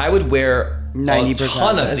wrong. I would wear 90% a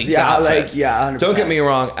ton of these outfits. 100%. Don't get me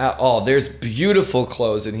wrong at all. There's beautiful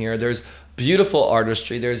clothes in here. There's beautiful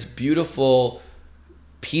artistry. There's beautiful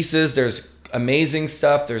pieces. There's amazing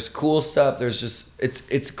stuff. There's cool stuff. There's just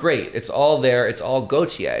it's great. It's all there. It's all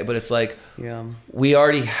Gaultier. But it's like we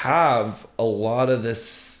already have a lot of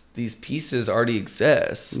these pieces already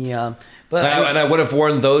exist. Yeah, but and I would have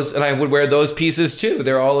worn those, and I would wear those pieces too.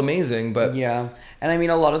 They're all amazing. But yeah. And I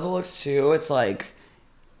mean, a lot of the looks too, it's like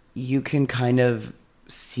you can kind of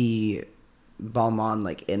see Balmain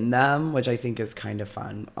like in them, which I think is kind of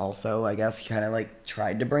fun. Also, I guess he kind of like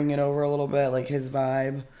tried to bring it over a little bit, like his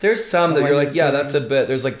vibe. There's some that you're like, yeah, that's a bit.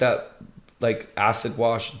 There's like that like acid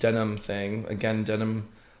wash denim thing. Again, denim.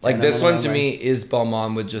 Like this one to me is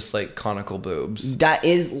Balmain with just like conical boobs. That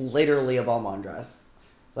is literally a Balmain dress.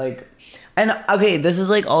 Like, and okay, this is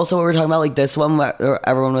like also what we're talking about. Like this one where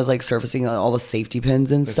everyone was like surfacing all the safety pins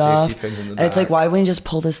and stuff. Safety pins in the back. And it's like, why wouldn't you just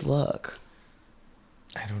pull this look?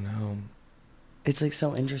 I don't know. It's like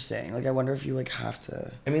so interesting. Like I wonder if you like have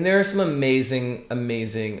to. I mean, there are some amazing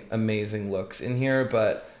looks in here,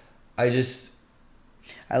 but I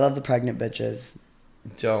love the pregnant bitches.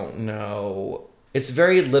 Don't know. It's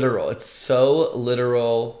very literal. It's so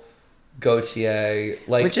literal. Gaultier,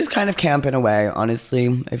 like, which is kind of camp in a way,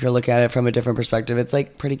 honestly. If you're looking at it from a different perspective, it's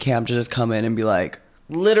like pretty camp to just come in and be like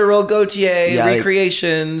literal Gaultier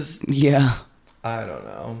recreations. Yeah, I don't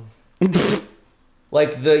know.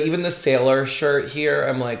 Like even the sailor shirt here,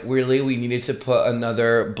 I'm like, really, we needed to put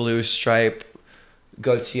another blue stripe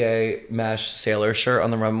Gaultier mesh sailor shirt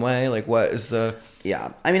on the runway? Like, what is the?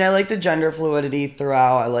 Yeah, I mean, I like the gender fluidity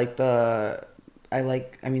throughout.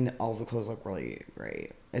 I mean, all the clothes look really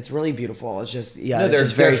great. It's really beautiful. It's just they're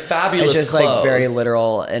very fabulous. It's just clothes. Like very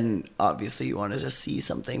literal, and obviously you want to just see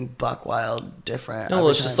something buck wild, different. No,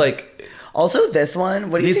 it's just like. Also, this one.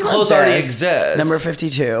 What do you think? These clothes already exist. Number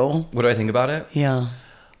 52. What do I think about it? Yeah.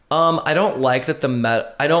 I don't like that They don't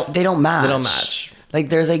match. They don't match. Like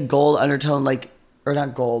there's a gold undertone, like, or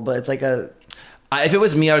not gold, but it's like if it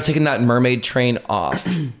was me, I would have taken that mermaid train off.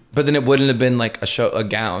 But then it wouldn't have been like a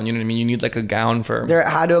gown. You know what I mean? You need like a gown for. There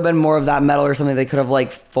had to have been more of that metal or something. They could have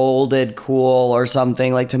like folded cool or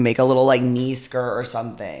something, like to make a little like knee skirt or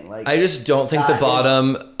something. Like I just don't think the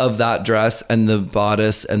bottom of that dress and the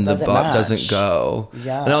bodice and the butt doesn't go.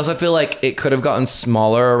 Yeah. And also I feel like it could have gotten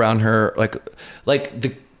smaller around her, like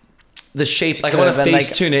the shape. Like I want to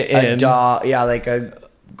face tune it in. Like a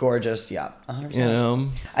gorgeous, 100%. You know,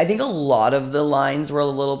 I think a lot of the lines were a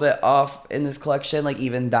little bit off in this collection. Like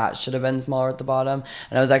even that should have been smaller at the bottom.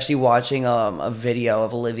 And I was actually watching a video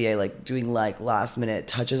of Olivier like doing like last minute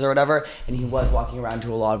touches or whatever, and he was walking around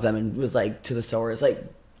to a lot of them and was like to the sewers like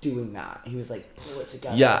doing that. He was like pull it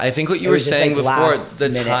together. Yeah, I think what you were saying before,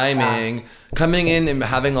 the timing, coming in and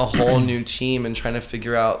having a whole new team and trying to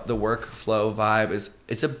figure out the workflow vibe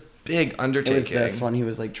it's a big undertaking. It was this one. He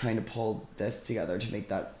was like trying to pull this together to make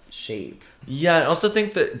that shape. Yeah, I also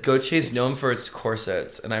think that Gaultier is known for its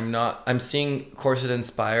corsets, and I'm seeing corset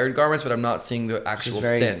inspired garments, but I'm not seeing the actual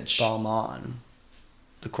cinch. Balmain.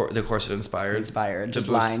 The corset inspired. Just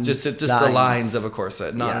lines. Just the lines of a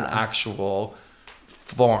corset, not an actual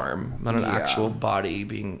form, not an actual body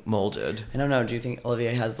being molded. I don't know. Do you think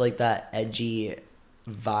Olivier has like that edgy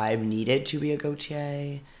vibe needed to be a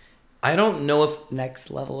Gaultier? I don't know if next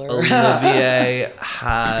leveler Olivier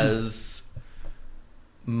has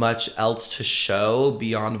much else to show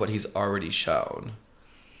beyond what he's already shown.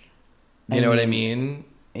 You know what I mean?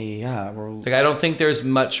 Yeah. Like I don't think there's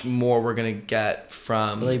much more we're gonna get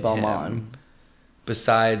from Billy Balmain him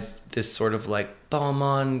besides this sort of like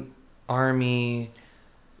Balmain army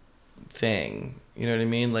thing. You know what I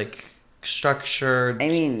mean? Like structured. I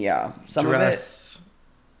mean, yeah. Some dress. of it.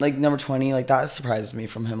 Like number 20, like that surprised me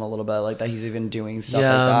from him a little bit. Like that he's even doing stuff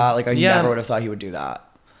like that. Like I never would have thought he would do that.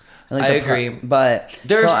 And, like, I agree, but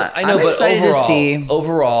I know. But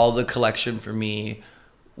overall, the collection for me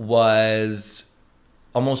was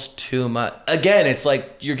almost too much. Again, it's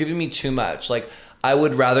like you're giving me too much. Like I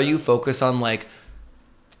would rather you focus on like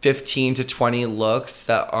 15 to 20 looks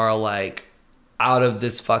that are like out of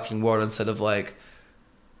this fucking world instead of like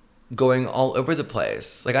going all over the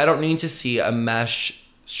place. Like I don't need to see a mesh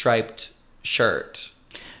striped shirt.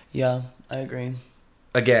 Yeah, I agree.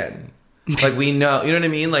 Again, like we know, you know what I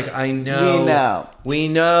mean? Like I know. We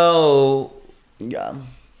know. Yeah,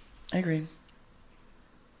 I agree.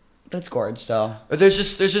 But it's gorgeous, though. There's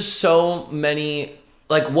just so many.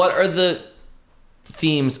 Like, what are the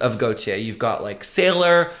themes of Gaultier? You've got like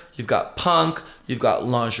sailor, you've got punk, you've got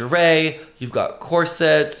lingerie, you've got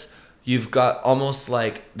corsets. You've got almost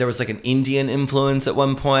like there was like an Indian influence at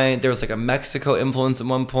one point. There was like a Mexico influence at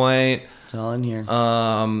one point. It's all in here.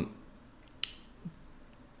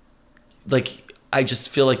 Like I just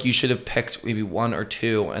feel like you should have picked maybe one or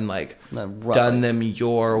two and like done them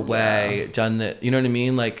your way. Done that, you know what I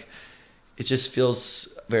mean? Like it just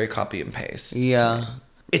feels very copy and paste. Yeah.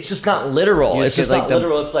 It's just not literal. It's just like not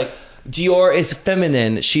literal. It's like Dior is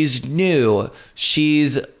feminine. She's new.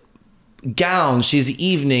 She's gown, she's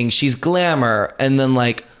evening, she's glamour, and then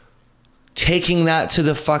like taking that to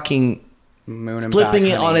the fucking moon and flipping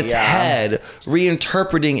it on its head,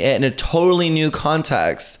 reinterpreting it in a totally new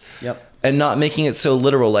context. Yep. And not making it so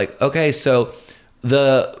literal. Like, okay, so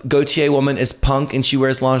the Gaultier woman is punk and she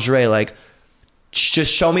wears lingerie. Like,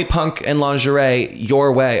 just show me punk and lingerie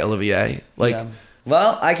your way, Olivier. Like,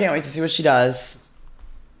 well, I can't wait to see what she does.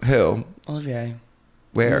 Who? Olivier.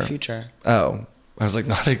 Where? In the future. Oh. I was like,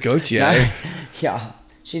 not a Gaultier. Yeah,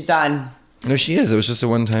 she's done. No, she is. It was just a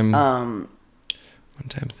one-time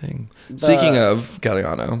thing. Speaking of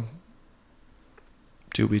Galliano,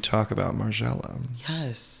 do we talk about Margiela?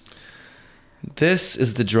 Yes. This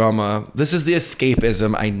is the drama. This is the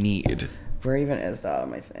escapism I need. Where even is that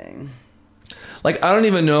on my thing? Like, I don't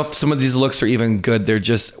even know if some of these looks are even good. They're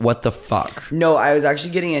just, what the fuck? No, I was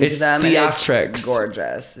actually getting into them. Theatrics. And it's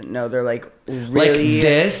gorgeous. No, they're like really...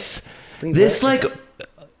 Like this like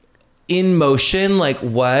in motion, like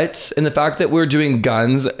what? And the fact that we're doing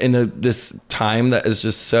guns in this time that is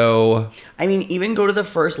just so... I mean, even go to the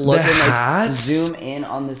first look and like zoom in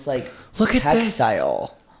on this like look at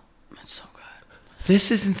textile. It's so good.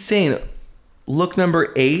 This is insane. Look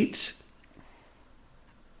number 8.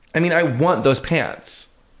 I mean, I want those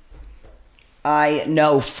pants. I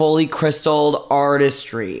know, fully crystalled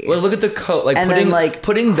artistry. Well, look at the coat. Like, and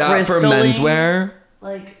putting that for menswear.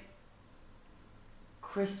 Like,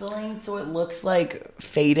 crystalline so it looks like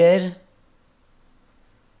faded.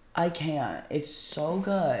 I can't. It's so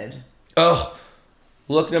good. Oh,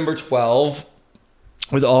 look number 12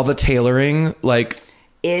 with all the tailoring. Like,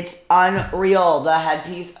 It's unreal. The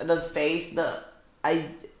headpiece, the face,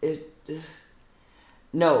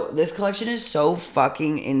 no, this collection is so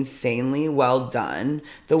fucking insanely well done.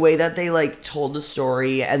 The way that they like told the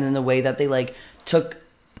story, and then the way that they like took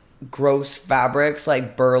gross fabrics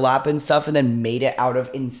like burlap and stuff and then made it out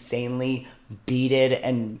of insanely beaded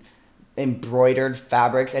and embroidered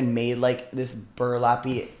fabrics and made like this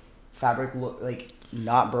burlappy fabric look like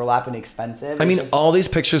not burlap and expensive. I mean, all these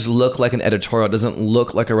pictures look like an editorial. It doesn't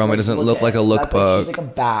look like a runway. It doesn't look like a lookbook. Like, she's like a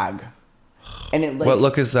bag. And it like, what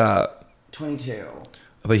look is that? 22.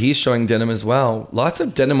 But he's showing denim as well. Lots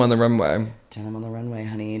of denim on the runway. Denim on the runway,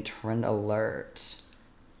 honey. Trend alert.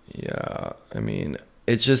 Yeah, I mean,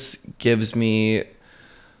 it just gives me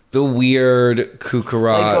the weird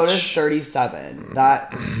cucaracha. Like, go to 37.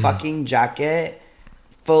 That fucking jacket,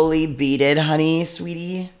 fully beaded, honey,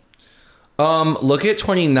 sweetie. Look at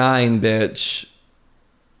 29, bitch.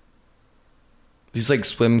 These like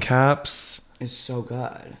swim caps. It's so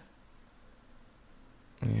good.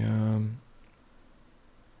 Yeah.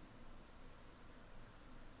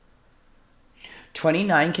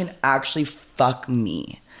 29 can actually fuck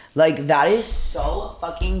me. Like, that is so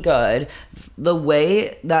fucking good. The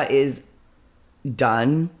way that is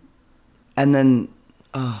done and then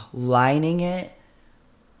lining it,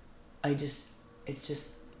 I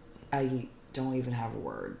don't even have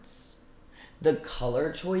words. The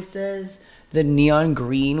color choices, the neon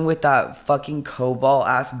green with that fucking cobalt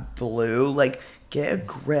ass blue, like, get a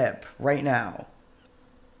grip right now.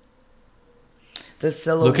 The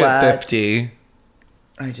silhouettes. Look at 50.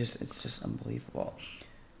 It's just unbelievable.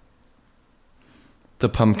 The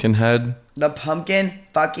pumpkin head. The pumpkin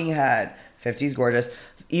fucking head. 50's gorgeous.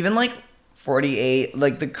 Even like 48,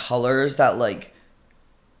 like the colors that like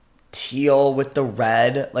teal with the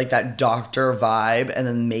red, like that doctor vibe, and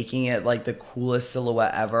then making it like the coolest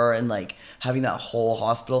silhouette ever, and like having that whole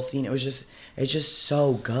hospital scene. It's just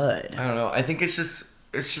so good. I don't know. I think it's just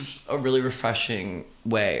a really refreshing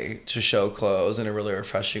way to show clothes, and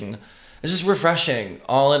it's just refreshing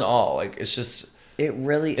all in all. Like, it's just... It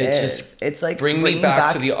really is. It's like bring me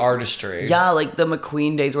back to the artistry. Yeah, like the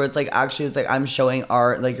McQueen days where it's like I'm showing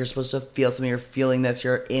art. Like, you're supposed to feel something. You're feeling this.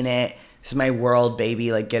 You're in it. This is my world,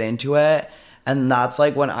 baby. Like, get into it. And that's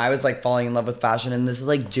like when I was like falling in love with fashion. And this is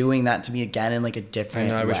like doing that to me again in like a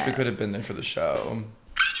different way. I wish we could have been there for the show.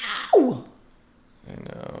 Ow! I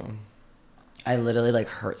know. I literally like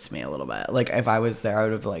hurts me a little bit. Like, if I was there, I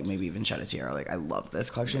would have like maybe even shed a tear. Like, I love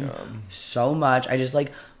this collection so much. I just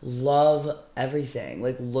like love everything.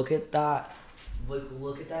 Like, look at that. Like,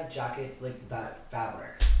 look at that jacket. Like, that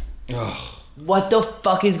fabric. Ugh. What the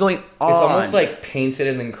fuck is going on? It's almost like painted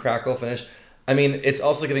and then crackle finish. I mean, it's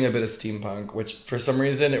also giving a bit of steampunk, which for some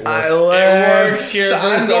reason it works. It works here. So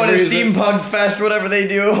I'm going to Steampunk Fest, whatever they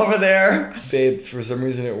do over there. Babe, for some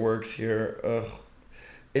reason it works here. Ugh.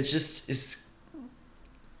 It just is.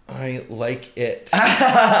 I like it.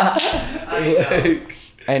 I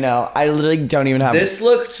know. I literally don't even have... This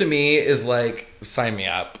look to me is like, sign me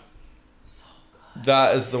up. So good.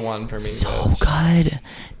 That is the one for me. So bitch. Good.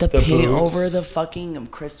 The paint boots over the fucking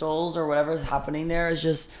crystals or whatever's happening there is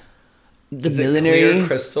just... The millinery. Clear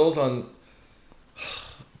crystals on...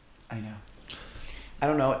 I know. I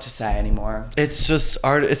don't know what to say anymore. It's just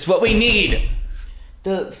art. It's what we need.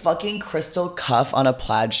 The fucking crystal cuff on a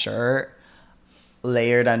plaid shirt...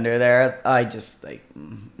 layered under there. I just like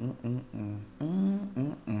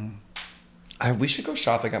we should go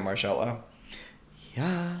shopping at Margiela.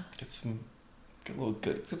 Yeah. Get some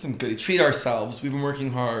goodie. Treat ourselves. We've been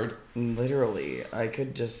working hard. Literally. I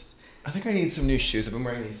think I need some new shoes. I've been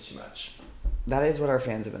wearing these too much. That is what our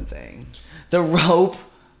fans have been saying. The rope,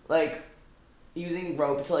 like using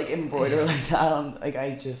rope to like embroider like that on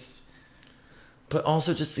But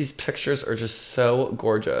also just these pictures are just so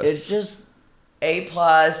gorgeous. It's just A+.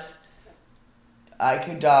 I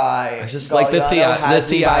could die. I just like the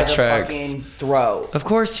theatrics. Throat. Of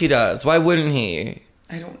course he does. Why wouldn't he?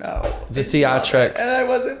 I don't know. The theatrics. And I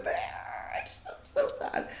wasn't there. I just felt so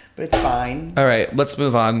sad. But it's fine. All right, let's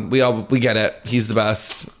move on. We get it. He's the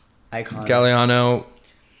best. Icon. Galliano.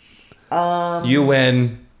 You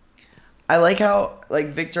win. I like how like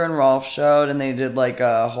Victor and Rolf showed, and they did like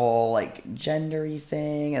a whole like gendery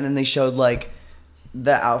thing, and then they showed like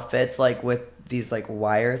the outfits like with these like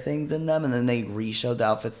wire things in them, and then they re-showed the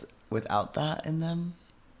outfits without that in them,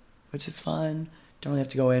 which is fun. Don't really have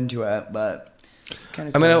to go into it, but it's kind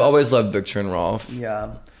of cool. I mean, I've always loved Victor and Rolf.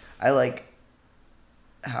 Yeah, I like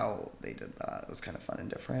how they did that. It was kind of fun and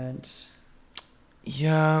different.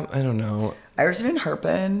 Yeah, I don't know. Iverson and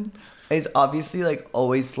Herpen is obviously like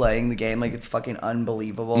always slaying the game. Like, it's fucking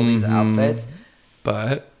unbelievable, these outfits.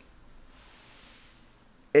 But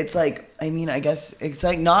it's like, I mean, I guess it's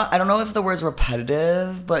like not, I don't know if the word's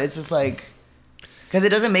repetitive, but it's just like, because it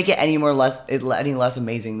doesn't make it any less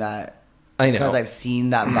amazing that, I know. Because I've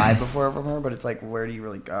seen that vibe before from her, but it's like, where do you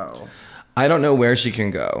really go? I don't know where she can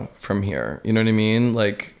go from here. You know what I mean?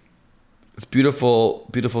 Like, it's beautiful,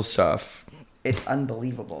 beautiful stuff. It's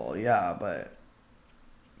unbelievable, yeah, but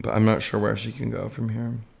I'm not sure where she can go from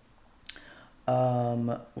here.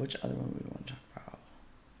 Which other one would we want to talk about?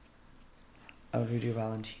 Oh, do we do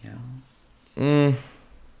Valentino?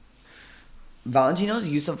 Valentino's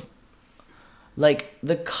use of, like,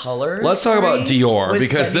 the colors. Let's talk about Dior,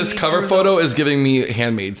 because this cover photo is giving me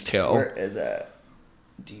Handmaid's Tale. Where is it?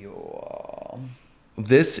 Dior.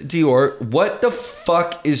 This Dior, what the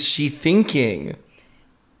fuck is she thinking?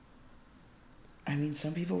 I mean,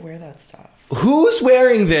 some people wear that stuff. Who's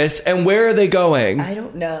wearing this and where are they going? I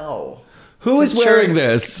don't know. Who is wearing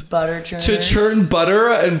this? Butter churners. To churn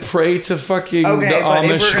butter and pray to fucking the Amish gods? Okay,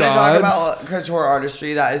 but if we're gonna talk about couture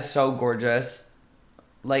artistry, that is so gorgeous.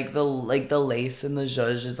 Like the lace and the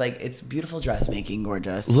zhuzh is like, it's beautiful dressmaking,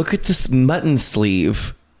 gorgeous. Look at this mutton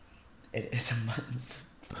sleeve. It is a mutton sleeve.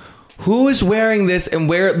 Who is wearing this and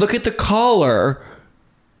where? Look at the collar.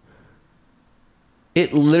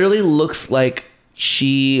 It literally looks like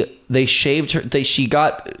she escaped the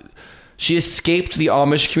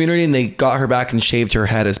Amish community and they got her back and shaved her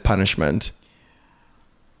head as punishment.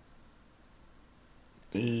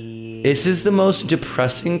 This is the most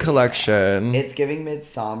depressing collection. It's giving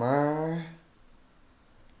midsummer.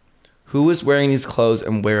 Who is wearing these clothes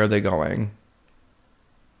and where are they going?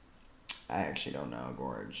 I actually don't know,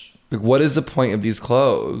 Gorge. Like, what is the point of these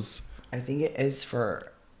clothes? I think it is for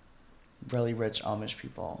really rich Amish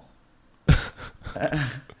people. Do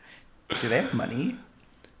they have money?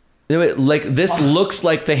 Like, this looks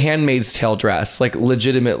like the Handmaid's Tale dress, like,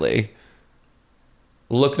 legitimately.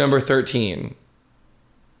 Look number 13.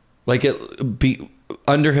 Like, it be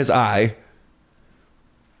under his eye.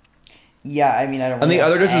 Yeah, I mean, I don't. And the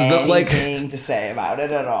other dresses look like anything to say about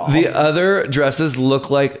it at all. The other dresses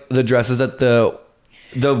look like the dresses that the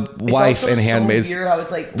wife in Handmaid's. It's so weird how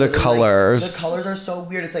it's like the colors. Like, the colors are so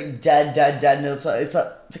weird. It's like dead, and it's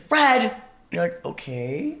like red. You're like,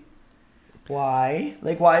 okay, why?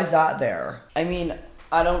 Like, why is that there? I mean,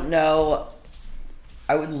 I don't know.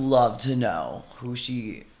 I would love to know who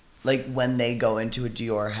she. Like, when they go into a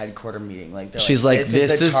Dior headquarter meeting, like, they're she's like, this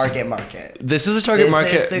is the target market. This is the target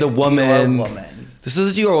market. The woman. This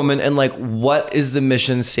is the Dior woman. And, like, what is the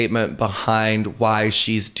mission statement behind why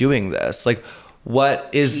she's doing this? Like,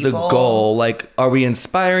 what is the goal? Like, are we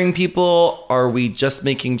inspiring people? Are we just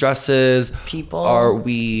making dresses? People. Are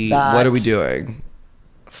we, what are we doing?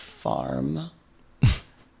 Farm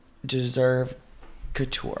deserve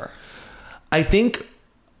couture. I think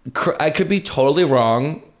I could be totally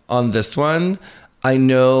wrong on this one. I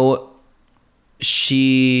know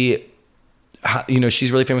she's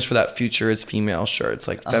really famous for that Future is Female shirts,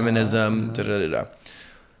 like feminism,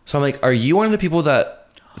 So I'm like, are you one of the people that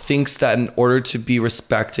thinks that in order to be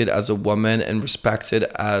respected as a woman and respected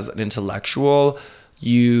as an intellectual,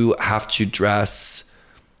 you have to dress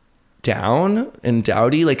down and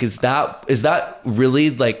dowdy? Like, is that really,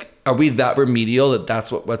 like, are we that remedial that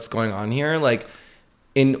that's what's going on here? Like,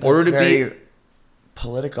 in order to be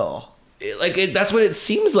political, like, that's what it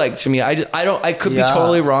seems like to me. I could be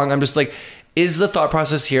totally wrong. I'm just like, is the thought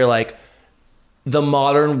process here like the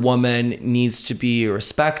modern woman needs to be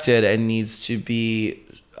respected and needs to be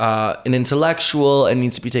an intellectual and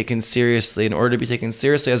needs to be taken seriously? In order to be taken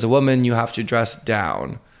seriously as a woman, you have to dress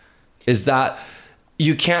down. Is that,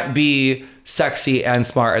 you can't be sexy and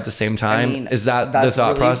smart at the same time? I mean, is that the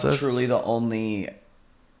thought process? Truly the only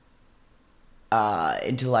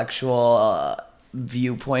intellectual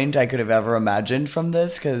viewpoint I could have ever imagined from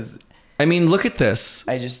this, because I mean, look at this.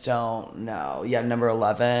 I just don't know. Yeah, number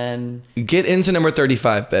 11. Get into number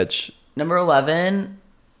 35, bitch. Number 11.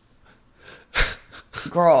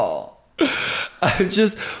 Girl.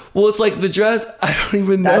 It's like the dress, I don't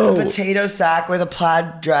even know. That's a potato sack with a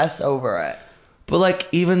plaid dress over it. But, like,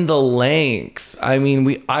 even the length. I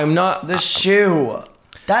mean, I'm not. The shoe.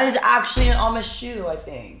 That is actually an Amish shoe, I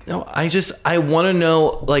think. No, I want to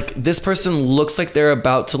know, like, this person looks like they're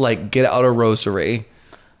about to, like, get out a rosary.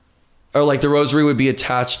 Or, like, the rosary would be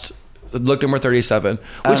attached. Look, number 37.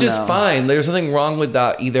 Which is fine. There's nothing wrong with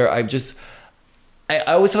that either. I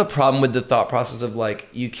always have a problem with the thought process of, like,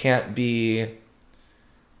 you can't be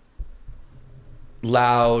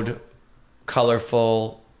loud,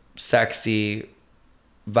 colorful, sexy,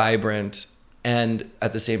 vibrant, and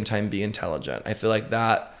at the same time be intelligent. I feel like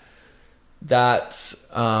that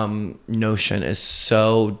notion is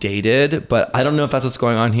so dated, but I don't know if that's what's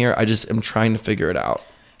going on here. I just am trying to figure it out.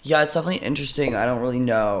 Yeah, it's definitely interesting. I don't really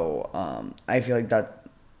know. I feel like that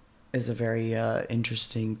is a very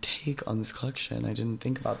interesting take on this collection. I didn't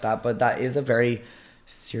think about that, but that is a very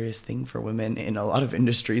serious thing for women in a lot of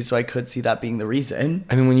industries, so I could see that being the reason.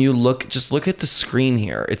 I mean, when you just look at the screen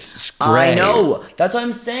here. It's I gray. know. That's what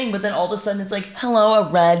I'm saying, but then all of a sudden it's like, hello, a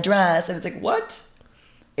red dress. And it's like, what?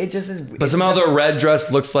 It just is. But somehow the red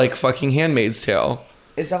dress looks like fucking Handmaid's Tale.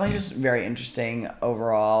 It's definitely just very interesting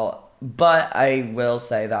overall. But I will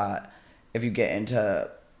say that if you get into...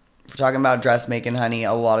 If we're talking about dressmaking, honey,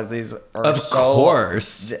 a lot of these are of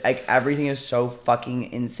course. Like, everything is so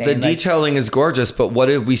fucking insane. The like, detailing is gorgeous, but what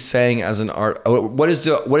are we saying as an art? What does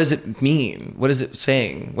it mean? What is it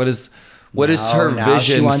saying? What is her vision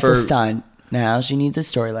she wants for... a stunt. Now she needs a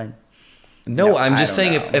storyline. No, I'm just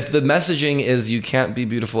saying know. if the messaging is you can't be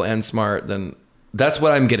beautiful and smart, then that's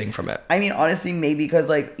what I'm getting from it. I mean, honestly, maybe because,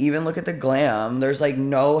 like, even look at the glam. There's, like,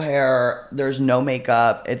 no hair. There's no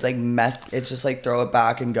makeup. It's, like, It's just, like, throw it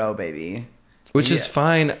back and go, baby. Which is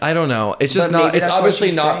fine. I don't know. It's just not... It's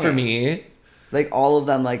obviously not for me. Like, all of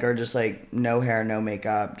them, like, are just, like, no hair, no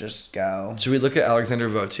makeup. Just go. Should we look at Alexandre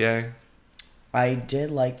Vauthier? I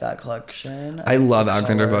did like that collection. I love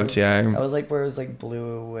Alexandre Vauthier. That was, like, where it was, like,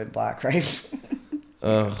 blue and black, right?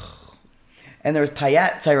 Ugh. And there was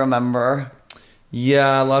paillettes, I remember.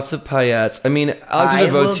 Yeah, lots of paillettes. I mean,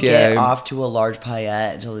 Alexandre Vauthier... I will get off to a large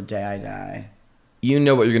paillette until the day I die. You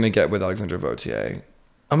know what you're going to get with Alexandre Vauthier.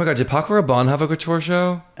 Oh my god, did Paco Rabanne have a couture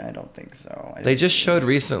show? I don't think so. They just showed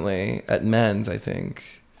recently at Men's, I think.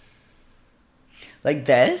 Like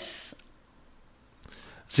this?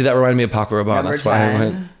 See, that reminded me of Paco Rabanne. Number That's why 10. I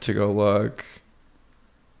went to go look.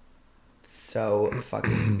 So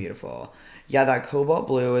fucking beautiful. Yeah, that cobalt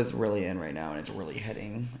blue is really in right now, and it's really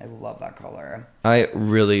hitting. I love that color. I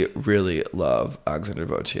really, really love Alexandre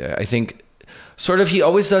Vauthier. I think he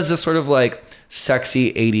always does this sort of like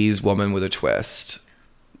sexy 80s woman with a twist.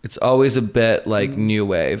 It's always a bit like new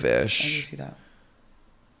wave-ish. I do see that.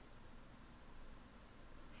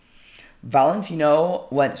 Valentino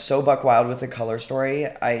went so buck wild with the color story.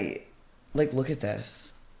 Look at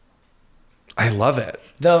this. I love it.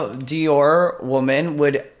 The Dior woman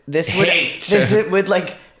would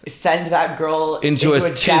like send that girl into a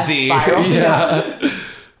tizzy. Yeah.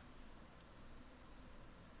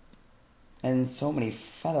 And so many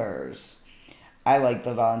feathers. I like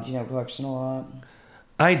the Valentino collection a lot.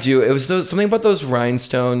 I do. It was something about those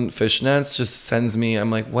rhinestone fishnets just sends me.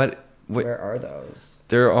 I'm like, what? Where are those?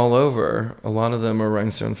 They're all over. A lot of them are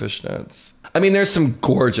rhinestone fishnets. I mean, there's some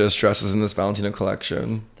gorgeous dresses in this Valentino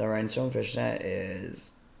collection. The rhinestone fishnet is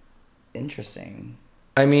interesting.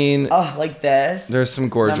 I mean, like this. There's some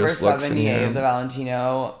gorgeous looks in here. Of the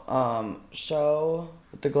Valentino show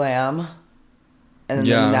with the glam, and then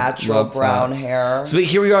the natural brown hair. So but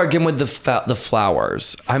here we are again with the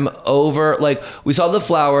flowers. I'm over. Like, we saw the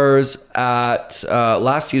flowers at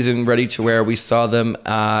last season, Ready to Wear. We saw them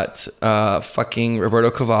at fucking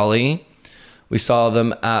Roberto Cavalli. We saw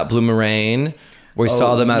them at Bloomerang. We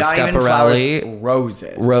saw them at Schiaparelli.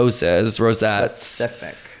 Rosettes.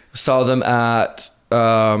 Specific. Saw them at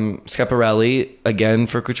Schiaparelli again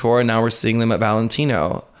for couture, and now we're seeing them at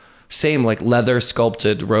Valentino. Same, like leather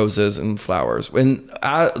sculpted roses and flowers. And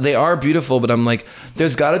they are beautiful, but I'm like,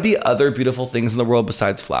 there's got to be other beautiful things in the world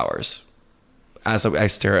besides flowers. As I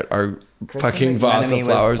stare at our fucking vase of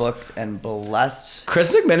flowers. Was booked and blessed.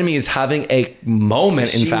 Chris McMenemy is having a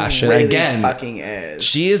moment in fashion really again. Fucking is.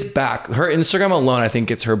 She is back. Her Instagram alone, I think,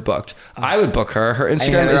 gets her booked. I would book her. Her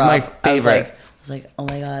Instagram is my favorite. I was like, oh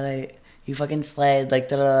my god, you fucking slayed.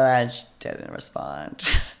 Like, and she didn't respond.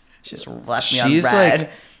 She just left me on red. Like,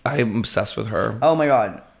 I'm obsessed with her. Oh my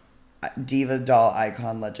god. Diva, doll,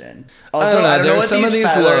 icon, legend. Also, I don't know what some of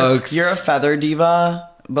these looks. You're a feather diva.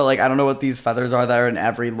 But, like, I don't know what these feathers are that are in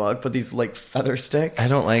every look, but these, like, feather sticks. I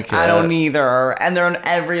don't like it. I don't either. And they're in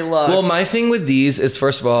every look. Well, my thing with these is,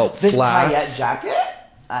 first of all, this flats. paillette jacket?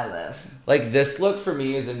 I live. Like, this look for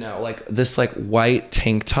me is a no. Like, this, like, white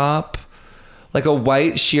tank top. Like, a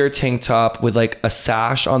white sheer tank top with, like, a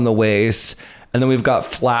sash on the waist. And then we've got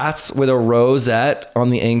flats with a rosette on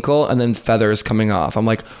the ankle and then feathers coming off. I'm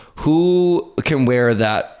like, who can wear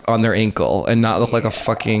that on their ankle and not look like a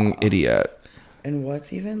fucking idiot? And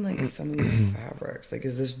what's even, like, some of these fabrics? Like,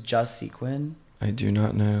 is this just sequin? I do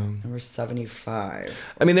not know. Number 75.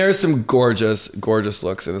 I mean, there are some gorgeous, gorgeous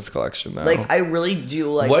looks in this collection, though. Like, I really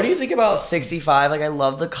do like... What do you think about... 65? Like, I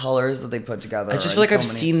love the colors that they put together. I just feel like I've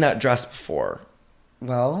seen that dress before.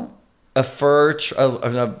 Well... A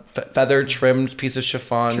a feather-trimmed piece of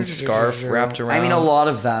chiffon scarf wrapped around. I mean, a lot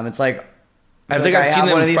of them. It's like... I think I've seen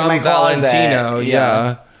them from Valentino,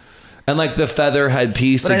 yeah. And like the feather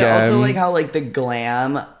headpiece But again. I also like how like the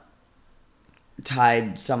glam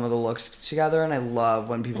tied some of the looks together, and I love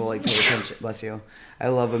when people like pay attention. Bless you. I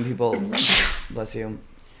love when people bless you.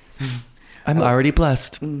 I'm already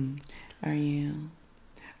blessed. Are you?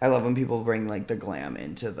 I love when people bring like the glam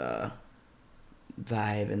into the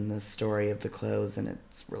vibe and the story of the clothes, and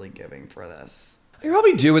it's really giving for this. I could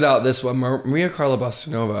probably do without this one. Maria Carla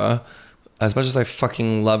Bastanova, as much as I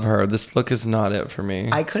fucking love her, this look is not it for me.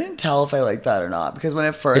 I couldn't tell if I liked that or not, because when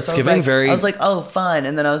at first It's I was giving like, very- I was like, oh, fun,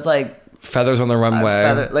 and then I was like, Feathers on the runway.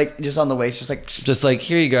 feather, like just on the waist, Just like,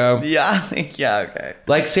 here you go. yeah, like, yeah, okay.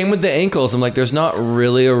 Like, same with the ankles. I'm like, there's not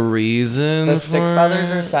really a reason The stick for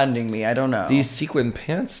feathers it. are sending me. I don't know. These sequin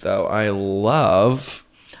pants, though, I love.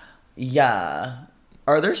 Yeah.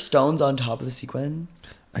 Are there stones on top of the sequin?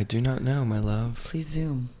 I do not know, my love. Please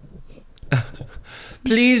zoom.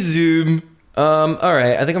 Please zoom. All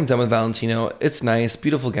right, I think I'm done with Valentino. It's nice,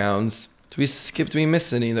 beautiful gowns. Do we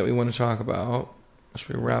miss any that we want to talk about? Or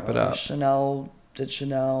should we wrap it up? Chanel.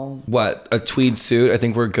 What? A tweed suit? I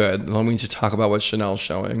think we're good. We need to talk about what Chanel's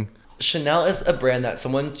showing. Chanel is a brand that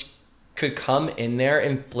someone could come in there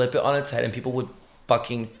and flip it on its head and people would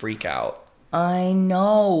fucking freak out. I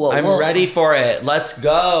know. I'm ready for it. Let's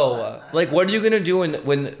go. Like, what are you going to do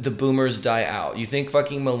when the boomers die out? You think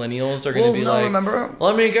fucking millennials are going to be like, remember?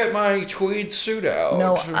 let me get my tweed suit out?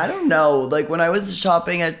 No, I don't know. Like, when I was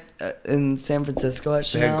shopping in San Francisco at They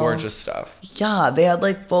Chanel. had gorgeous stuff. Yeah, they had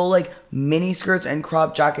like full like mini skirts and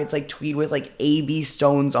crop jackets, like tweed with like AB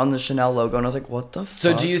stones on the Chanel logo. And I was like, what the fuck?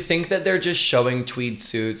 So do you think that they're just showing tweed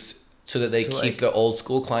suits so that they keep like- the old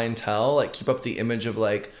school clientele, like keep up the image of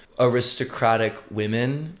like aristocratic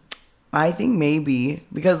women? I think maybe,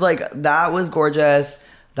 because like that was gorgeous.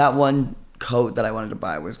 That one coat that I wanted to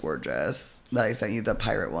buy was gorgeous. That I sent you, the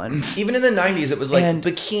pirate one. Even in the 90s, it was like And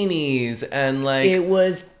bikinis and like... It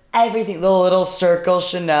was everything. The little circle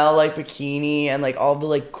Chanel like bikini and like all the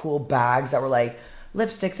like cool bags that were like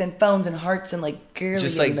lipsticks and phones and hearts and like girly.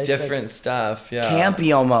 just like and different stuff, yeah.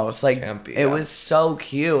 campy almost. Like Campy, it yeah. was so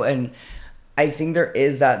cute, and I think there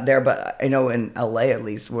is that there, but I know in LA at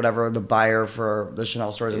least, whatever the buyer for the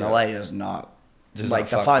Chanel stores in Yeah. LA is not Does like not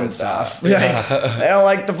the fuck fun with stuff. that. Yeah. They don't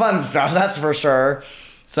like the fun stuff, that's for sure.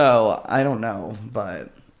 So I don't know, but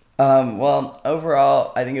well,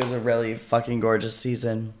 overall, I think it was a really fucking gorgeous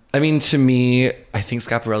season. I mean, to me, I think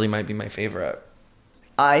Schiaparelli might be my favorite.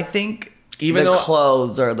 I think Even the though-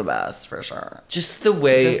 clothes are the best for sure. Just the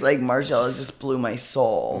way... Just like Margiela just blew my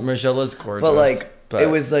soul. Margiela's gorgeous. But like it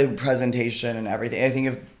was the presentation and everything. I think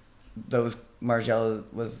if those Margiela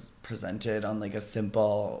was presented on like a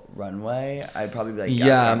simple runway, I'd probably be like, yes,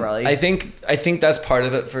 yeah, Schiaparelli. I think that's part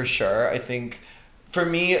of it for sure. I think for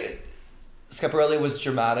me, Schiaparelli was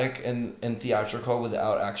dramatic and theatrical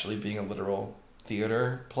without actually being a literal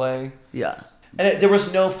theater play. Yeah. And there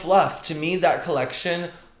was no fluff. To me, that collection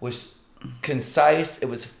was concise. It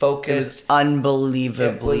was It was focused.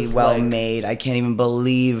 unbelievably It was well like- made. I can't even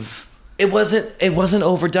believe. It wasn't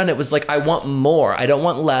overdone. It was like, I want more. I don't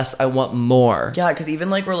want less. I want more. Yeah, because even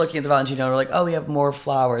like we're looking at the Valentino, we're like, oh, we have more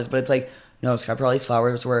flowers, but it's like, no, Schiaparelli's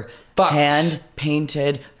flowers were Fucked. hand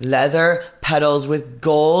painted leather petals with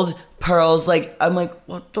gold pearls. Like, I'm like,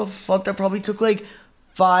 what the fuck? That probably took like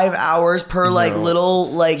 5 hours per like No.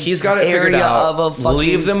 little like He's got it figured area out. of a fucking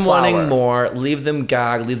Leave them flower. wanting more. Leave them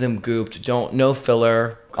gagged. Leave them gooped. No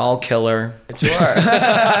filler. All killer. Tour.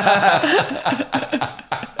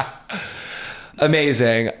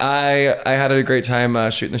 Amazing. I had a great time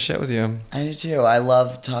shooting the shit with you. I do too. I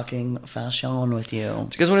love talking fashion with you.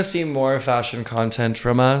 Do you guys want to see more fashion content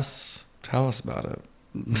from us? Tell us about it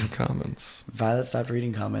in the comments. Violet stopped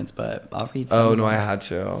reading comments, but I'll read some. Oh of no, them. I had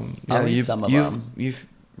to. I'll read some of them. You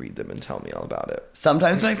read them and tell me all about it.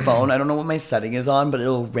 Sometimes my phone, I don't know what my setting is on, but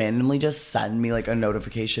it'll randomly just send me like a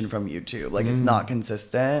notification from YouTube. Like it's not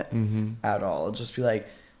consistent at all. It'll just be like,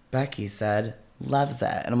 Becky said, loves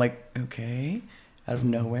that. And I'm like, okay, out of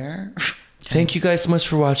nowhere. Thank you guys so much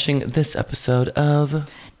for watching this episode of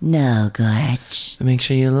No, Gorge. Make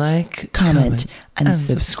sure you like, Comment and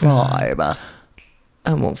subscribe.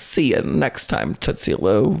 And we'll see you next time. Tootsie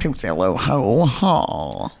Lou. Tootsie Hello, ho,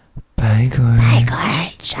 ho. Bye, Gorge.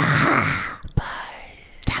 Bye, Gorge. Bye.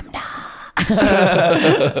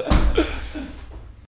 Damn.